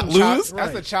to not lose?"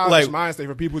 That's a childish Like- mindset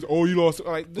for people. Oh, you lost.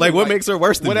 Like, dude, Like, what makes her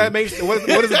worse than what me? that makes? What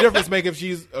does the difference make if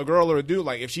she's a girl or a dude?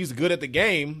 Like, if she's good at the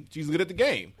game, she's good at the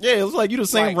game. Yeah, it's like you the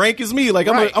same Like- rank as me. Like,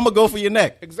 Right. I'm gonna go for your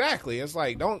neck. Exactly. It's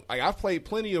like I've played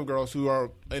plenty of girls who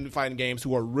are in fighting games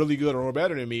who are really good or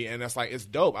better than me, and that's like, it's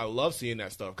dope. I love seeing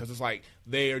that stuff because it's like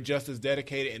they are just as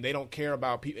dedicated and they don't care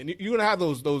about people. And you're gonna have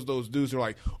those dudes who are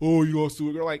like, "Oh, you lost to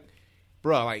a girl." Like,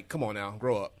 bro, like, come on now,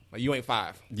 grow up. Like, you ain't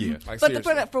 5. Yeah. Like, But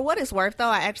seriously. for what it's worth, though,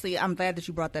 I'm glad that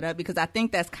you brought that up, because I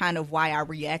think that's kind of why I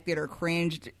reacted or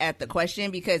cringed at the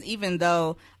question, because even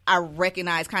though I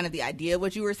recognize kind of the idea of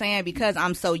what you were saying, because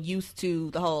I'm so used to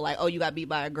the whole, like, oh, you got beat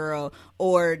by a girl,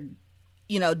 or,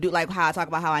 do like how I talk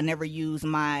about how I never use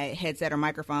my headset or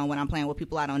microphone when I'm playing with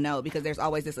people I don't know, because there's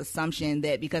always this assumption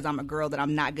that because I'm a girl that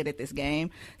I'm not good at this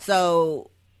game. So...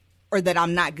 or that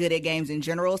I'm not good at games in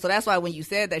general. So that's why when you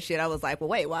said that shit, I was like, well,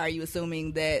 wait, why are you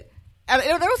assuming that?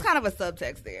 There was kind of a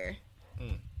subtext there.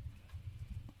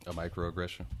 A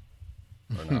microaggression,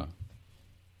 or not?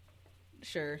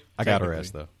 Sure. I got her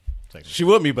ass though. She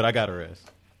whooped me, but I got her ass.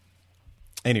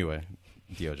 Anyway,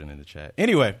 Diogen in the chat.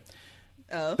 Anyway,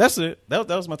 that's it. That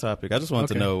was my topic. I just wanted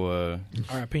to Okay. know.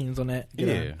 Our opinions on that.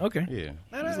 Yeah. Okay. Yeah.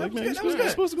 That He's was like, man, good. you're That was good.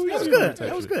 supposed to go That was easy good. on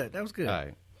That was good. That was good. All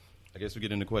right. I guess we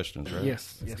get into questions, right?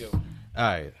 Yes. Yes. go. All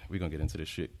right. We're going to get into this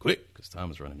shit quick because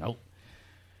time is running out.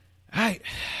 All right.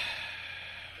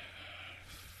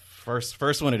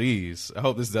 First one of these. I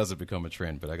hope this doesn't become a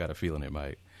trend, but I got a feeling it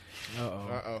might.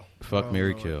 Uh-oh. Fuck,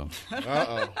 marry, kill.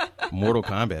 Uh-oh. Mortal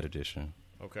Kombat edition.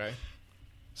 Okay.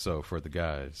 So for the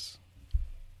guys,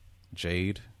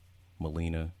 Jade,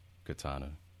 Melina,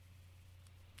 Katana.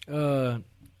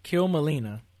 Kill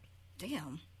Melina,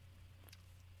 Damn.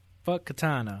 fuck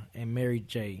Katana, and marry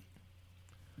Jade.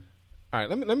 All right,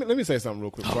 let me say something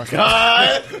real quick.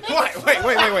 God.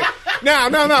 wait.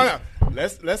 No.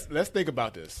 Let's think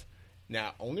about this.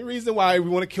 Now, only reason why we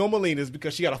want to kill Melina is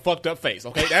because she got a fucked up face.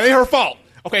 Okay, that ain't her fault.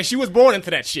 Okay, she was born into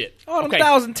that shit. Oh, them okay?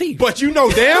 1,000 teeth. But you know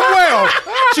damn well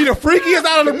she the freakiest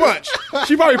out of the bunch.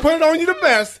 She probably put it on you the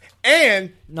best.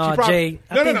 And No, she probably,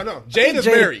 Jade. No. Jade is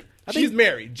married. I She's think-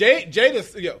 married. Jade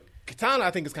is Katana.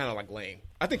 I think is kind of like lame.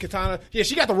 I think Katana. Yeah,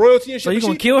 she got the royalty and shit. So you but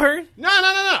gonna she- kill her? No.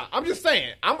 I'm just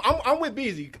saying. I'm with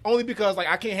Beezy only because like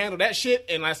I can't handle that shit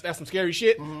and that's some scary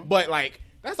shit. But like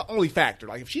that's the only factor.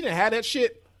 Like if she didn't have that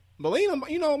shit, Melina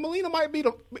might be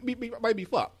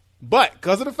fucked. But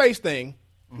because of the face thing,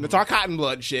 the Tarkatan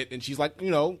blood and shit, and she's like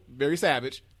very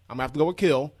savage. I'm gonna have to go with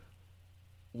kill.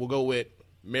 We'll go with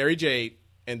Mary Jade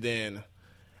and then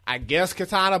I guess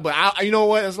Katana. But you know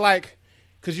what? It's like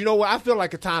because you know what? I feel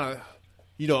like Katana,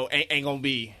 ain't gonna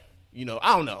be You know,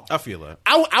 I don't know. I feel that.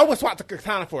 I would swap the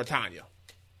Katana for a Tanya.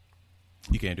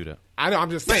 You can't do that. I know.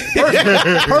 I'm just saying.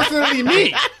 Personally,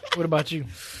 me. What about you?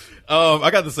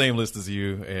 I got the same list as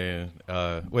you. And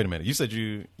wait a minute, you said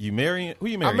you marrying? Who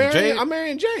you marrying? Jade? I'm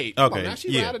marrying Jade. Come on, Okay, now,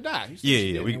 she's yeah. ride or die.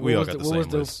 Yeah. We all got the same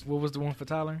list. What was the one for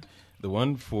Tyler? The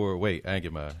one for I didn't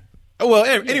get mine. Oh well.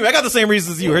 Anyway, I got the same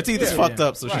reasons as you. Her teeth is fucked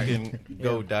up, so she can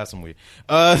go die some weed.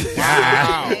 Wow.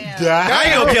 I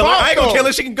ain't gonna kill her. I ain't gonna kill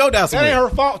her. She can go die some That weed. ain't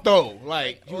her fault though.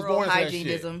 Like she was Oral born into that shit.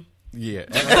 hygienism. Yeah.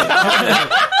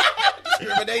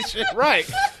 Discrimination. Right.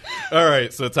 All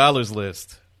right. So Tyler's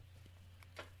list: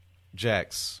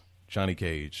 Jax, Johnny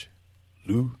Cage,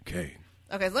 Liu Kang.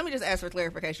 Okay, so let me just ask for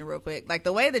clarification real quick. Like,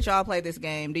 the way that y'all play this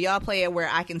game, do y'all play it where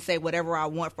I can say whatever I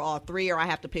want for all three, or I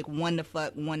have to pick one to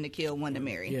fuck, one to kill, one to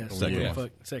marry? Yeah,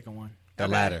 second one. The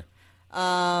latter.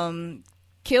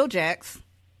 Kill Jax.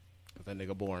 That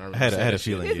nigga born. I had a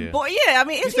feeling. His Yeah. boy, yeah, I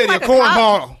mean, He isn't he said like he a a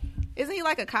cop? cornball. Isn't he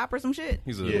like a cop or some shit?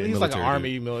 He's a Yeah, he's like an military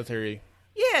army dude. military.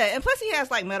 Yeah, and plus he has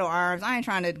like metal arms. I ain't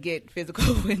trying to get physical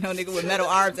with no nigga with metal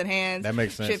arms and hands. That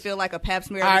makes sense. Shit feel like a pap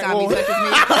smear All every right, time he touches me.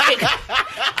 Like,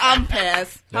 I'm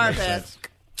pass. Hard makes pass. sense.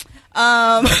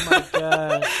 Oh my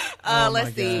god.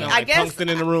 Let's see. God. I Like guess. tungsten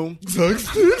in the room. Oh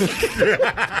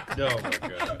my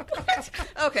god.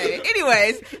 Okay.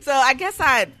 Anyways, so I guess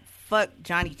I'd fuck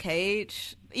Johnny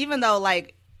Cage, even though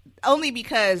like only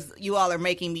because you all are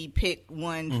making me pick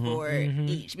one for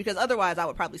each. Because otherwise, I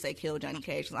would probably say kill Johnny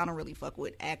Cage because I don't really fuck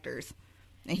with actors.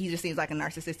 And he just seems like a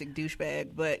narcissistic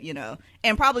douchebag, but you know,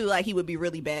 and probably like he would be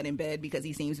really bad in bed because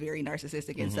he seems very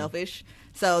narcissistic and selfish.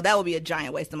 So that would be a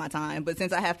giant waste of my time. But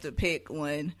since I have to pick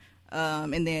one,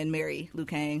 and then marry Liu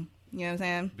Kang, you know what I'm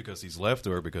saying? Because he's left,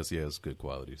 or because he has good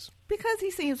qualities? Because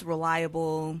he seems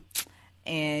reliable,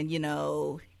 and you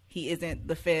know, he isn't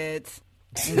the feds.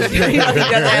 You know, he doesn't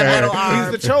have metal He's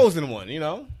arms. the chosen one, you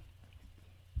know?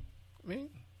 I mean,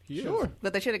 sure.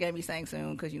 But they should have gave me Sang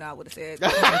Soon because you know I would have said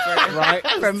Right?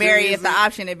 for Mary if the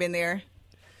option had been there.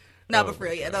 No, but for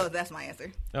real, yeah, that's my answer.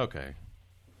 Okay.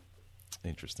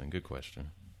 Interesting. Good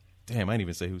question. Damn, I didn't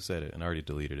even say who said it, and I already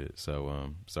deleted it.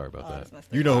 So, sorry about That's that. messed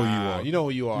up. You know who you are. You know who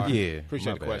you are. Yeah, Appreciate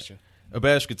my the bad. question.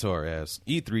 Abash Guitar asks,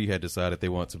 E3 had decided they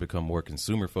want to become more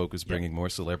consumer focused, bringing more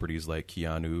celebrities like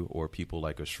Keanu or people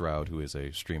like a Shroud, who is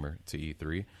a streamer, to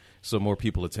E3. So more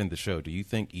people attend the show. Do you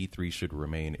think E3 should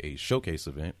remain a showcase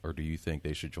event, or do you think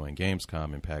they should join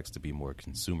Gamescom and PAX to be more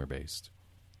consumer based?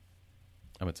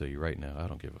 I'm going to tell you right now, I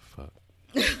don't give a fuck.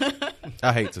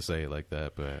 I hate to say it like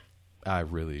that, but I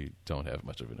really don't have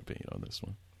much of an opinion on this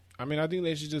one. I mean, I think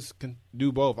they should just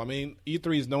do both. I mean,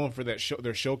 E3 is known for that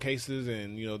their showcases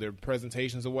and you know their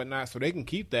presentations and whatnot, so they can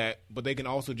keep that, but they can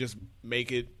also just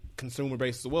make it consumer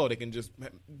based as well. They can just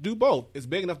do both. It's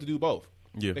big enough to do both.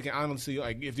 Yeah. They can honestly,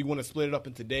 like, if you want to split it up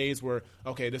into days where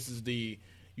okay, this is the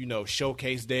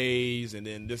showcase days, and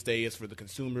then this day is for the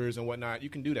consumers and whatnot. You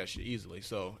can do that shit easily.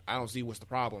 So I don't see what's the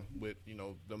problem with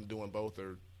them doing both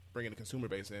or bringing the consumer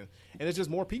base in, and it's just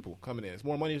more people coming in. It's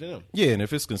more money to them. Yeah, and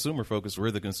if it's consumer focused, we're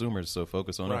the consumers, so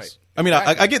focus on Right. us. I mean,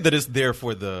 I get that it's there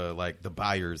for the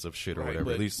buyers of shit or Right, whatever.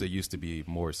 but- At least it used to be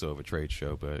more so of a trade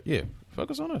show, but yeah,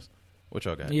 focus on us. What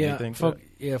y'all got? Yeah, Anything for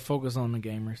that? focus on the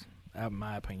gamers. In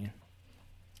my opinion.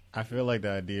 I feel like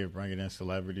the idea of bringing in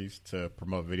celebrities to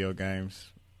promote video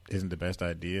games isn't the best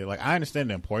idea. Like, I understand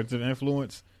the importance of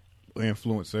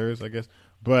influencers, I guess,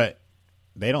 but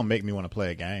they don't make me want to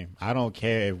play a game. I don't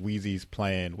care if Weezy's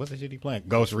playing. What's the shit he playing?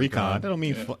 Ghost Recon. That don't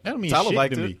mean Tyler shit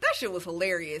liked to it. me. That shit was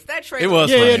hilarious. That trailer. It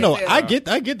was Yeah, funny. yeah, no, Yeah. I get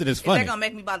that it's Is funny. that gonna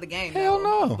make me buy the game? Hell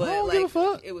though? no. But I don't like, give a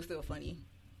fuck. it was still funny.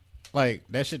 Like,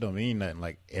 that shit don't mean nothing.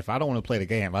 Like, if I don't want to play the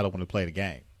game, I don't want to play the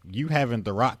game. You having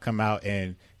The Rock come out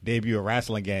and debut a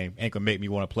wrestling game ain't gonna make me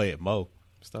want to play it more.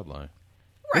 Stop lying.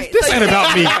 Right. This So ain't you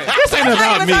about me. think- This ain't Let's not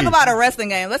about even me. talk about a wrestling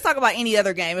game. Let's talk about any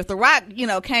other game. If The Rock,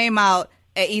 came out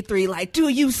at E3 like, do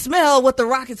you smell what The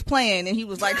Rock is playing? And he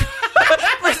was like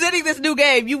presenting this new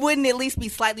game, you wouldn't at least be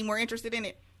slightly more interested in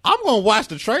it? I'm gonna watch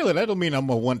the trailer. That don't mean I'm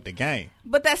gonna want the game.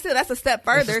 But that's a step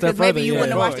further step because maybe further, you yeah.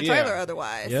 wouldn't have watched the Yeah. trailer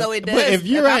otherwise. Yeah. So it does. But if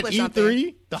you're at accomplish E3,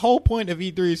 something. the whole point of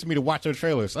E3 is for me to watch your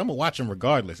trailers. So I'm gonna watch them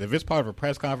regardless. If it's part of a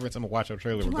press conference, I'm gonna watch your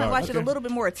trailer You might regardless. watch it a little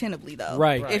bit more attentively though.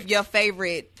 Right. If your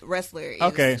favorite wrestler is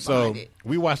Okay, so behind it.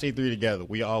 we watched E3 together.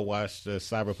 We all watched the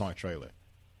Cyberpunk trailer.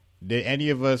 Did any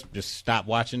of us just stop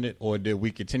watching it, or did we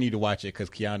continue to watch it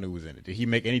because Keanu was in it? Did he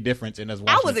make any difference in us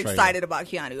watching I was the trailer? excited about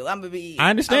Keanu. I'm gonna be.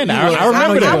 I understand I'm- that. I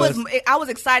remember I that. I was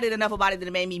excited enough about it that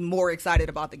it made me more excited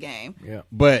about the game. Yeah.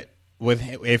 But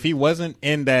if he wasn't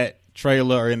in that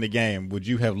trailer or in the game, would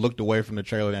you have looked away from the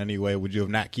trailer anyway? Would you have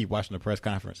not keep watching the press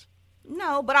conference?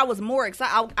 No, but I was more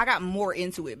excited. I got more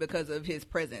into it because of his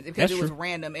presence. Because That's it was true.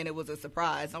 random and it was a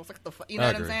surprise. I was like, the fuck? You know I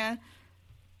what I'm agree. saying?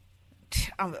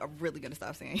 I'm really going to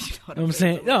stop saying you know what You know what I'm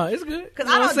saying? No, it's good. Because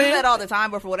You know I what don't I'm do saying? that all the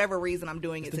time, but for whatever reason, I'm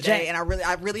doing it the today. jack. And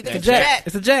I really think It's it's a a jack. jack.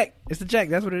 It's a jack. It's a jack.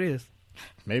 That's what it is.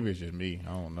 Maybe it's just me.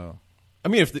 I don't know. I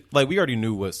mean, if like we already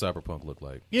knew what Cyberpunk looked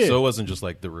like, Yeah. so it wasn't just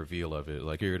like the reveal of it.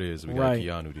 Like here it is, we got Right.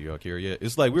 Keanu. Do y'all care yet?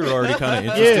 It's like we were already kind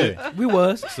of interested. Yeah. We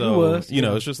was. So we was. you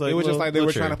know, it's just like It was just like they were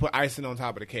little trying to cherry. put icing on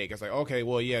top of the cake. It's like, okay,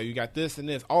 well, yeah, you got this and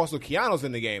this. Also, Keanu's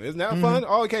in the game. Isn't that fun?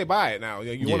 Oh, okay, buy it now.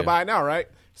 You want Yeah. to buy it now, right?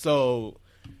 So,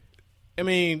 I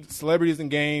mean, celebrities in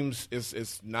games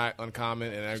is not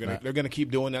uncommon, and they're gonna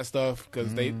keep doing that stuff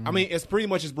because they. I mean, it's pretty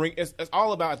much it's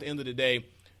all about at the end of the day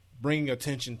bringing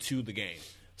attention to the game.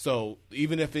 So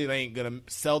even if it ain't gonna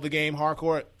sell the game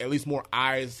hardcore, at least more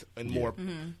eyes and more,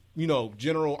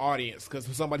 general audience. Because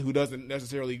for somebody who doesn't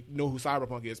necessarily know who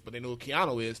Cyberpunk is, but they know who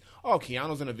Keanu is. Oh,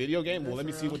 Keanu's in a video game. Well, let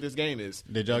me see what this game is.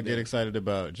 Did y'all get excited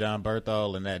about John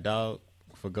Berthal and that dog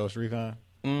for Ghost Recon?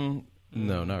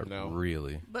 No, not No.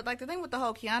 really. But like the thing with the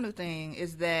whole Keanu thing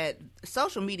is that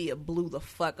social media blew the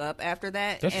fuck up after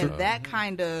that, That's and true. that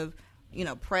kind of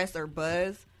press or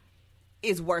buzz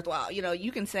is worthwhile.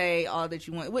 You can say all that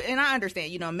you want, and I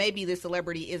understand. Maybe this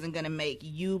celebrity isn't going to make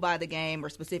you buy the game or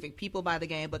specific people buy the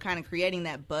game, but kind of creating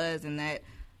that buzz and that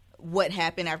what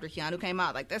happened after Keanu came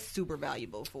out, like that's super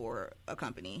valuable for a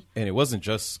company. And it wasn't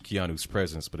just Keanu's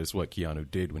presence, but it's what Keanu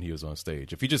did when he was on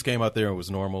stage. If he just came out there and was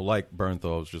normal, like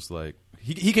Bernthal was just like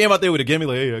he came out there with a gimmick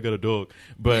like, hey, I got a dog,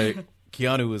 but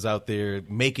Keanu was out there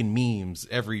making memes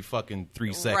every fucking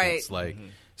 3 seconds, Right. like.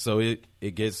 So it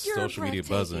gets You're social media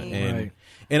buzzing, breathtaking. and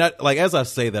and I, like as I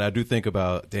say that, I do think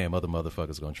about damn other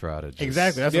motherfuckers gonna try to just,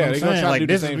 Exactly. That's Yeah, what I'm they're gonna saying. try to Like do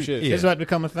the this same is shit. it's about to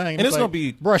become a thing. And it's like, gonna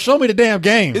be- bro. Show me the damn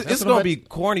game. It's That's going what to I'm be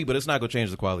corny, but it's not going to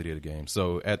change the quality of the game.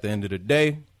 So at the end of the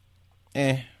day,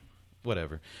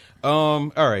 whatever. All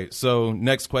right. So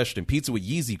next question: pizza with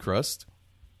Yeezy crust.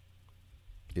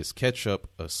 Is ketchup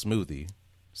a smoothie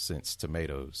since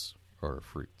tomatoes are a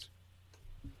fruit?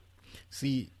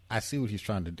 See, I see what he's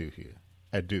trying to do here.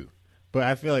 I do. But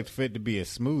I feel like for it to be a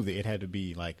smoothie, it had to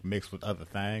be like mixed with other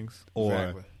things or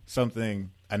Exactly.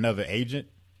 something, another agent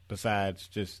besides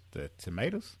just the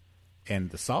tomatoes and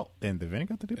the salt and the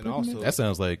vinegar that they put in also- it. That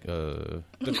sounds like The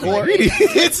core,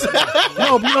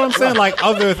 No, but you know what I'm saying? Like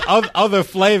other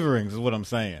flavorings is what I'm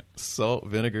saying. salt,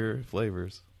 vinegar,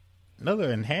 flavors.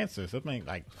 Another enhancer, something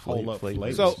like whole up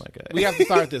Flavors. flavors. So my God. we have to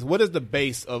start with this. What is the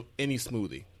base of any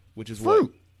smoothie? Which is Fruit.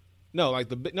 What? No, like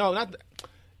not.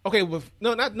 Okay,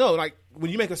 like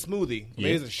when you make a smoothie,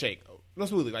 maybe it's a shake. No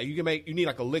smoothie, like you need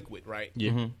like a liquid, right?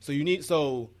 Yeah.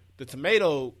 So the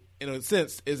tomato, in a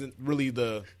sense, isn't really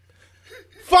the.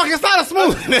 Fuck! It's not a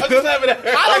smoothie.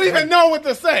 I don't even know what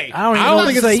to say. I don't even know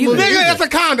what to say either. Nigga, it's a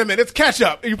condiment. It's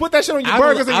ketchup. You put that shit on your I don't-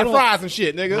 burgers and I your don't- fries and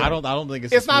shit, nigga. I don't think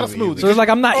it's It's not a smoothie. So it's like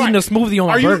I'm not All eating right. a smoothie on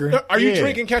my burger. Are you Yeah.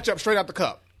 drinking ketchup straight out the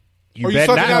cup? You Or you bet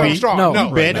sucking not out of be. a straw? No, No,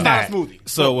 you bet it's not a not. smoothie.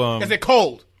 So, is it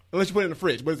cold? Unless you put it in the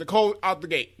fridge. But is it cold out the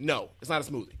gate? No, it's not a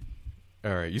smoothie.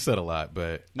 All right, you said a lot,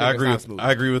 but No, I it's agree. not With, smoothie.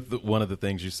 I agree with one of the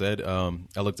things you said. I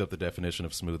looked up the definition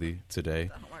of smoothie today,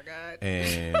 Oh my god.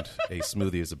 and a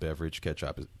smoothie is a beverage.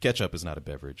 Ketchup is not a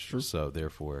beverage, so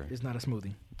therefore, It's not a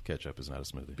smoothie. ketchup is not a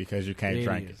smoothie. because you can't Yeah, it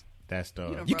drink is. it. That's the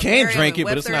You Bro, can Merriam drink it,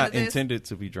 but it's Webster not into this? intended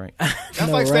to be drank. That's know,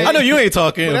 like right? saying. I know you ain't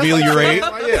talking. But that's like Ameliorate.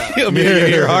 saying- yeah.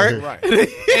 Ameliorate your heart. Right.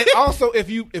 And also, if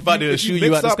you shoo you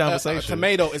mix out this up a conversation.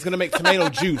 tomato, it's going to make tomato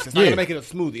juice. It's not Yeah. going to make it a smoothie.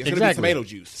 It's going to be Exactly. tomato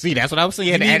juice. See, that's what I was saying.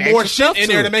 You need Add more extra shit in stuff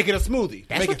there to to make it a smoothie.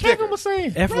 That's make what it thicker. Kevin was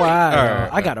saying. FYI, right.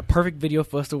 I got a perfect video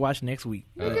for us to watch next week.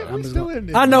 we still in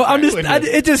this. I know. We're in this.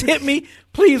 It just hit me.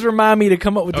 Please remind me to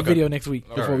come up with the Okay. video next week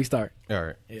before right. we start. All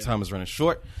right, time is running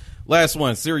short. Last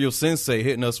one, Serial Sensei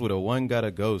hitting us with a one gotta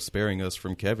go, sparing us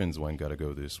from Kevin's one gotta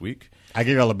go this week. I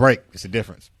give y'all a break. It's a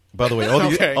difference. By the way,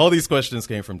 Okay. all these questions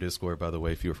came from Discord. By the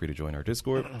way, feel free to join our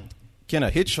Discord. Can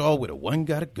I hit y'all with a one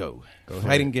gotta go?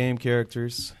 Fighting game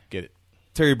characters. Get it.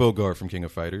 Terry Bogard from King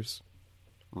of Fighters,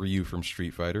 Ryu from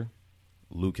Street Fighter,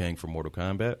 Liu Kang from Mortal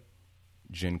Kombat,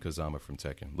 Jin Kazama from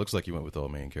Tekken. Looks like you went with all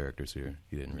main characters here.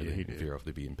 He didn't really he did. veer off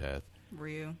the beaten path.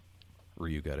 Ryu.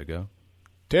 Ryu gotta go.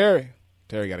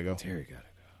 Terry got to go. Terry gotta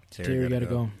go. Terry gotta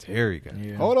go. Terry gotta go.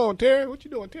 Yeah. Hold on, Terry. What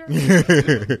you doing, Terry?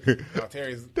 No,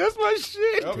 Terry's. That's my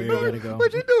shit. Okay, Terry gotta go.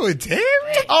 What you doing, Terry?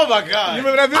 Oh my god! You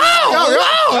remember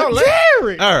that video?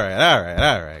 Terry.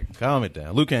 All right. Calm it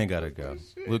down. Liu Kang gotta go.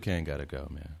 Liu Kang gotta go,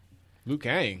 man. Liu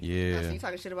Kang. So Yeah. you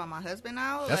talking shit about my husband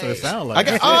now? That's Like, what it sounds like.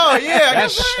 Oh yeah.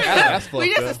 That's fucked we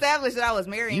just up. established that I was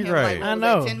marrying You him right. like I what was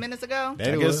know. that, 10 minutes ago.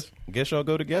 That I was. guess y'all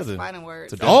go together. Fighting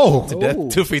words. To death, Oh.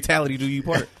 to fatality do you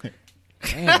part.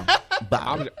 Damn.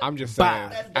 I'm just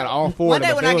saying. Out of all four, One of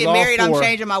day them, when if I it was get all married, I'm four-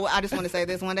 changing my. I just want to say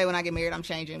this. One day when I get married, I'm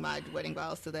changing my wedding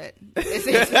vows to that. It is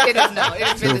no. It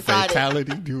has been decided.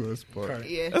 Fatality do us part.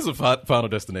 Yeah. That's a Final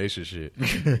Destination shit.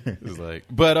 It's like,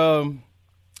 but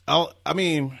I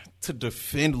mean, to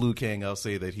defend Liu Kang, I'll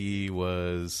say that he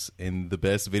was in the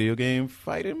best video game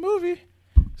fighting movie.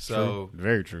 So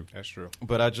Very true. That's true.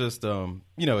 But I just,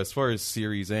 as far as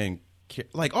series and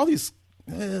like all these,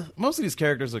 most of these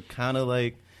characters are kind of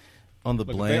like on the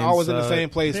bland They all was in the side. same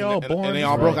place, They and, all and, born and they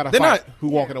all right. broke out of They're fight. not- Who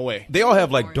walking away? They all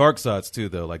have like dark sides too,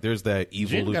 though. Like there's that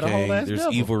evil Jin Liu got a whole Kang, ass there's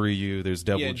devil. evil Ryu, there's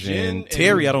Devil Yeah, Jin. Jin and-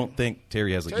 Terry, I don't think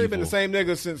Terry has an Terry evil. been the same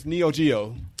nigga since Neo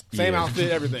Geo. Same Yeah. outfit,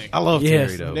 everything. I love Yes.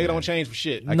 Terry though. Nigga man. don't change for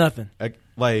shit. Nothing.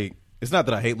 Like it's not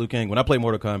that I hate Liu Kang. When I play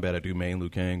Mortal Kombat, I do main Liu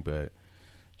Kang, but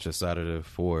just out of the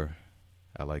four,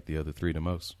 I like the other three the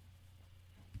most.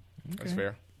 That's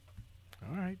fair.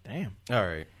 All right. Damn. All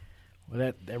right,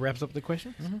 Well, that wraps up the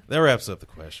questions. that wraps up the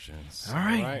questions. All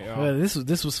right. All right, y'all. Well,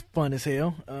 this was fun as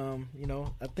hell.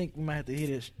 I think we might have to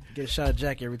get a shot of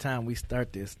Jack every time we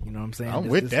start this. You know what I'm saying? I'm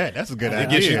This- with this- that. That's a good It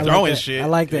idea. gets you I throwing like that. shit. I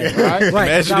like that. Right? Right, 'cause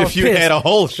Imagine I if was you pissed. had a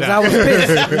whole 'Cause shot. I was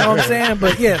pissed. You know what I'm saying?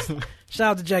 But yes,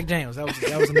 shout out to Jack Daniels. That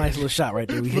was a nice little shot right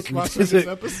there. We hit. Sponsor this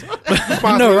episode.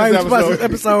 I know, right? Sponsor this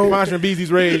episode. Sponsoring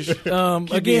Beezy's Rage.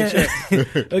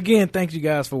 Again, thank you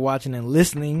guys for watching and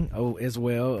listening as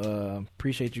well.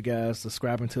 Appreciate you guys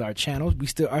subscribing to our channel.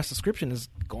 Our subscription is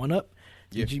going up.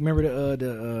 Yeah. Did you remember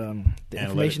the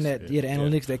information Analytics, the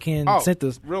analytics that Ken Oh, sent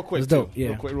us? real quick, It was dope. too.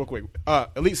 Yeah. Real quick.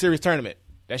 Elite Series Tournament.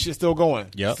 That shit's still going.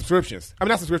 Yep. Subscriptions. I mean,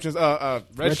 not subscriptions.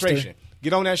 Registration.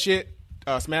 Get on that shit.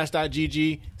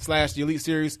 Smash.gg/the Elite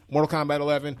Series, Mortal Kombat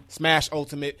 11, Smash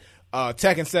Ultimate,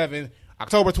 Tekken 7,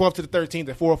 October 12th to the 13th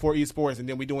at 404 Esports, and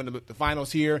then we're doing the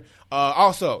finals here.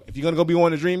 Also, if you're going to go be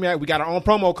on the Dream Yak, we got our own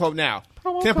promo code now.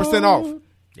 10% off.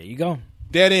 There you go.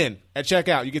 Dead end at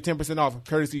checkout. You get 10% off,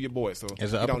 courtesy of your boys. So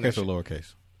Is it get on that uppercase or shit.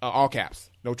 lowercase? All caps.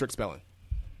 No trick spelling.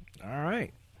 All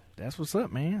right, that's what's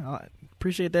up, man. I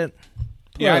appreciate that.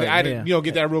 Yeah, plug. I had to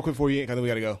get that real quick for you because we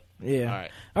got to go. Yeah. All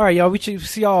All right, y'all. We should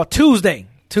see y'all Tuesday.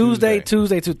 Tuesday. Too.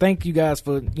 Thank you guys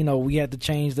for, we had to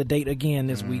change the date again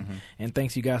this week. And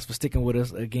thanks you guys for sticking with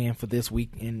us again for this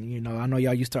week. And, I know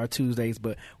y'all used to our Tuesdays,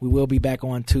 but we will be back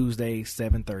on Tuesday,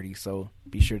 7:30. So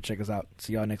be sure to check us out.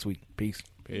 See y'all next week. Peace.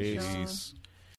 Peace.